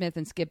Stephen A. Smith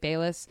and Skip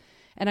Bayless.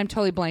 And I'm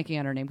totally blanking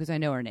on her name because I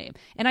know her name.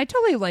 And I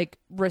totally like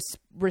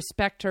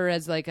respect her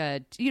as like a,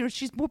 you know,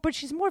 she's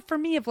more for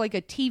me of like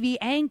a TV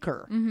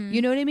anchor.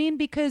 You know what I mean?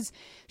 Because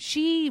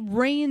she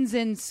reins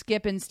in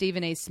Skip and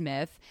Stephen A.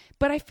 Smith,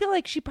 but I feel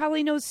like she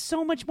probably knows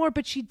so much more,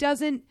 but she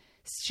doesn't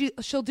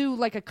she'll do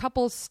like a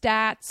couple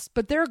stats,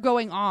 but they're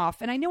going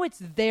off, and I know it's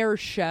their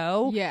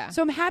show. Yeah.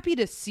 So I'm happy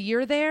to see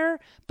her there,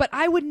 but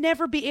I would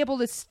never be able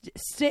to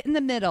sit in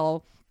the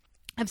middle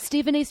of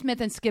Stephen A. Smith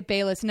and Skip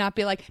Bayless and not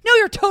be like, no,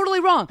 you're totally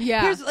wrong.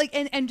 Yeah. Here's like,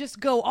 and just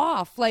go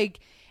off. Like,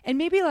 and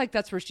maybe like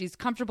that's where she's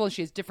comfortable and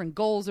she has different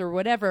goals or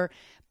whatever.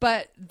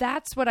 But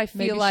that's what I feel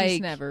Maybe like. she's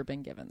never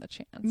been given the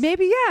chance.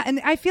 Maybe, yeah. And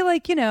I feel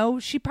like,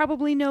 she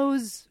probably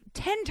knows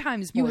 10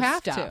 times more You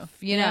have stuff,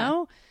 to. you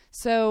know?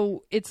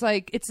 So it's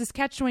like, it's this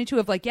catch-22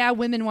 of like, yeah,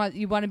 women want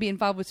to be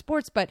involved with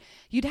sports, but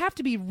you'd have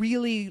to be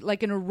really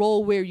like in a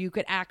role where you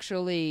could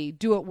actually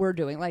do what we're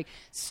doing, like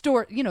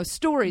stories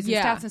and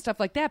stats and stuff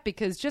like that,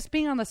 because just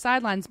being on the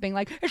sidelines being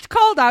like, it's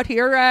cold out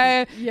here,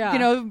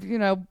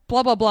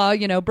 blah, blah,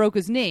 blah, broke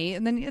his knee.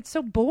 And then it's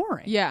so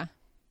boring. Yeah.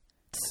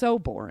 So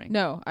boring.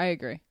 No, I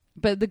agree.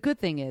 But the good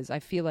thing is, I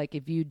feel like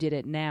if you did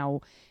it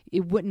now,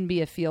 it wouldn't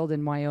be a field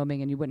in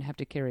Wyoming, and you wouldn't have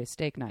to carry a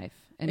steak knife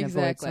and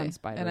avoid sun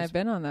spiders. And I've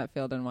been on that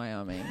field in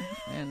Wyoming,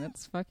 and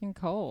it's fucking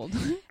cold.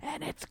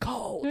 And it's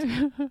cold.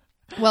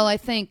 Well,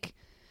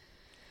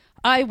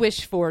 I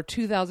wish for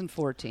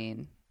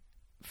 2014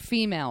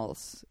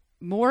 females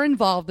more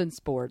involved in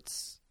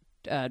sports,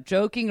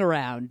 joking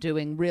around,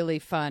 doing really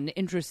fun,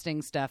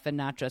 interesting stuff, and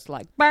not just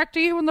like, back to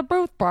you in the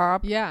booth,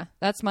 Bob. Yeah.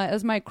 That's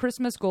my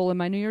Christmas goal and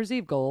my New Year's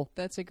Eve goal.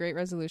 That's a great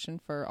resolution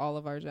for all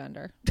of our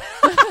gender.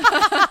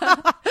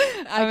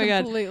 I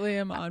completely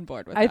am on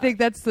board with that. I think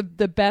that's the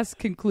best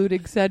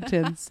concluding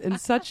sentence in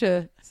such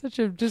a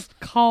just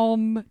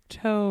calm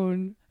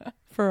tone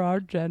for our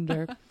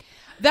gender.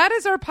 That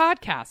is our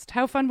podcast.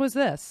 How fun was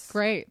this?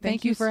 Great.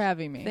 Thank you for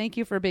having me. Thank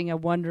you for being a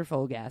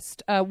wonderful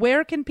guest.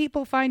 Where can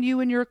people find you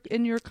in your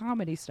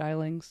comedy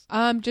stylings?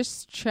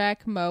 Just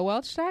check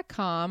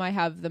MoWelch.com. I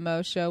have the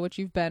Mo Show, which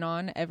you've been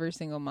on every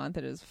single month.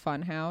 It is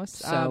Funhouse.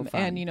 So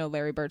fun. And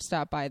Larry Bird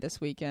stopped by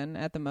this weekend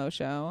at the Mo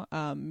Show.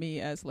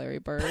 Me as Larry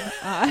Bird.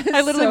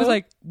 I literally was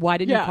like, "Why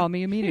didn't you call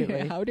me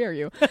immediately? How dare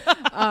you?"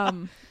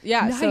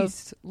 Nice.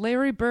 So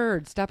Larry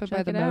Bird stopping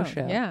by the Mo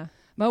Show. Yeah.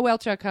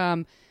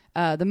 MoWelch.com.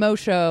 The Mo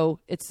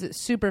Show, it's a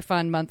super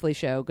fun monthly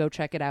show. Go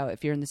check it out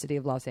if you're in the city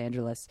of Los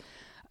Angeles.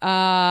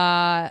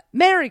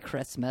 Merry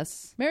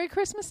Christmas. Merry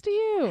Christmas to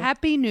you.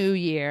 Happy New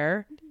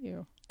Year. To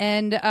you.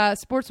 And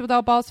Sports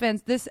Without Balls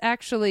fans, this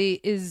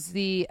actually is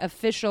the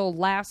official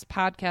last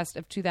podcast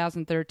of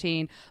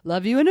 2013.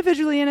 Love you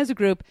individually and as a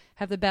group.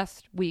 Have the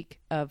best week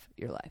of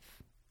your life.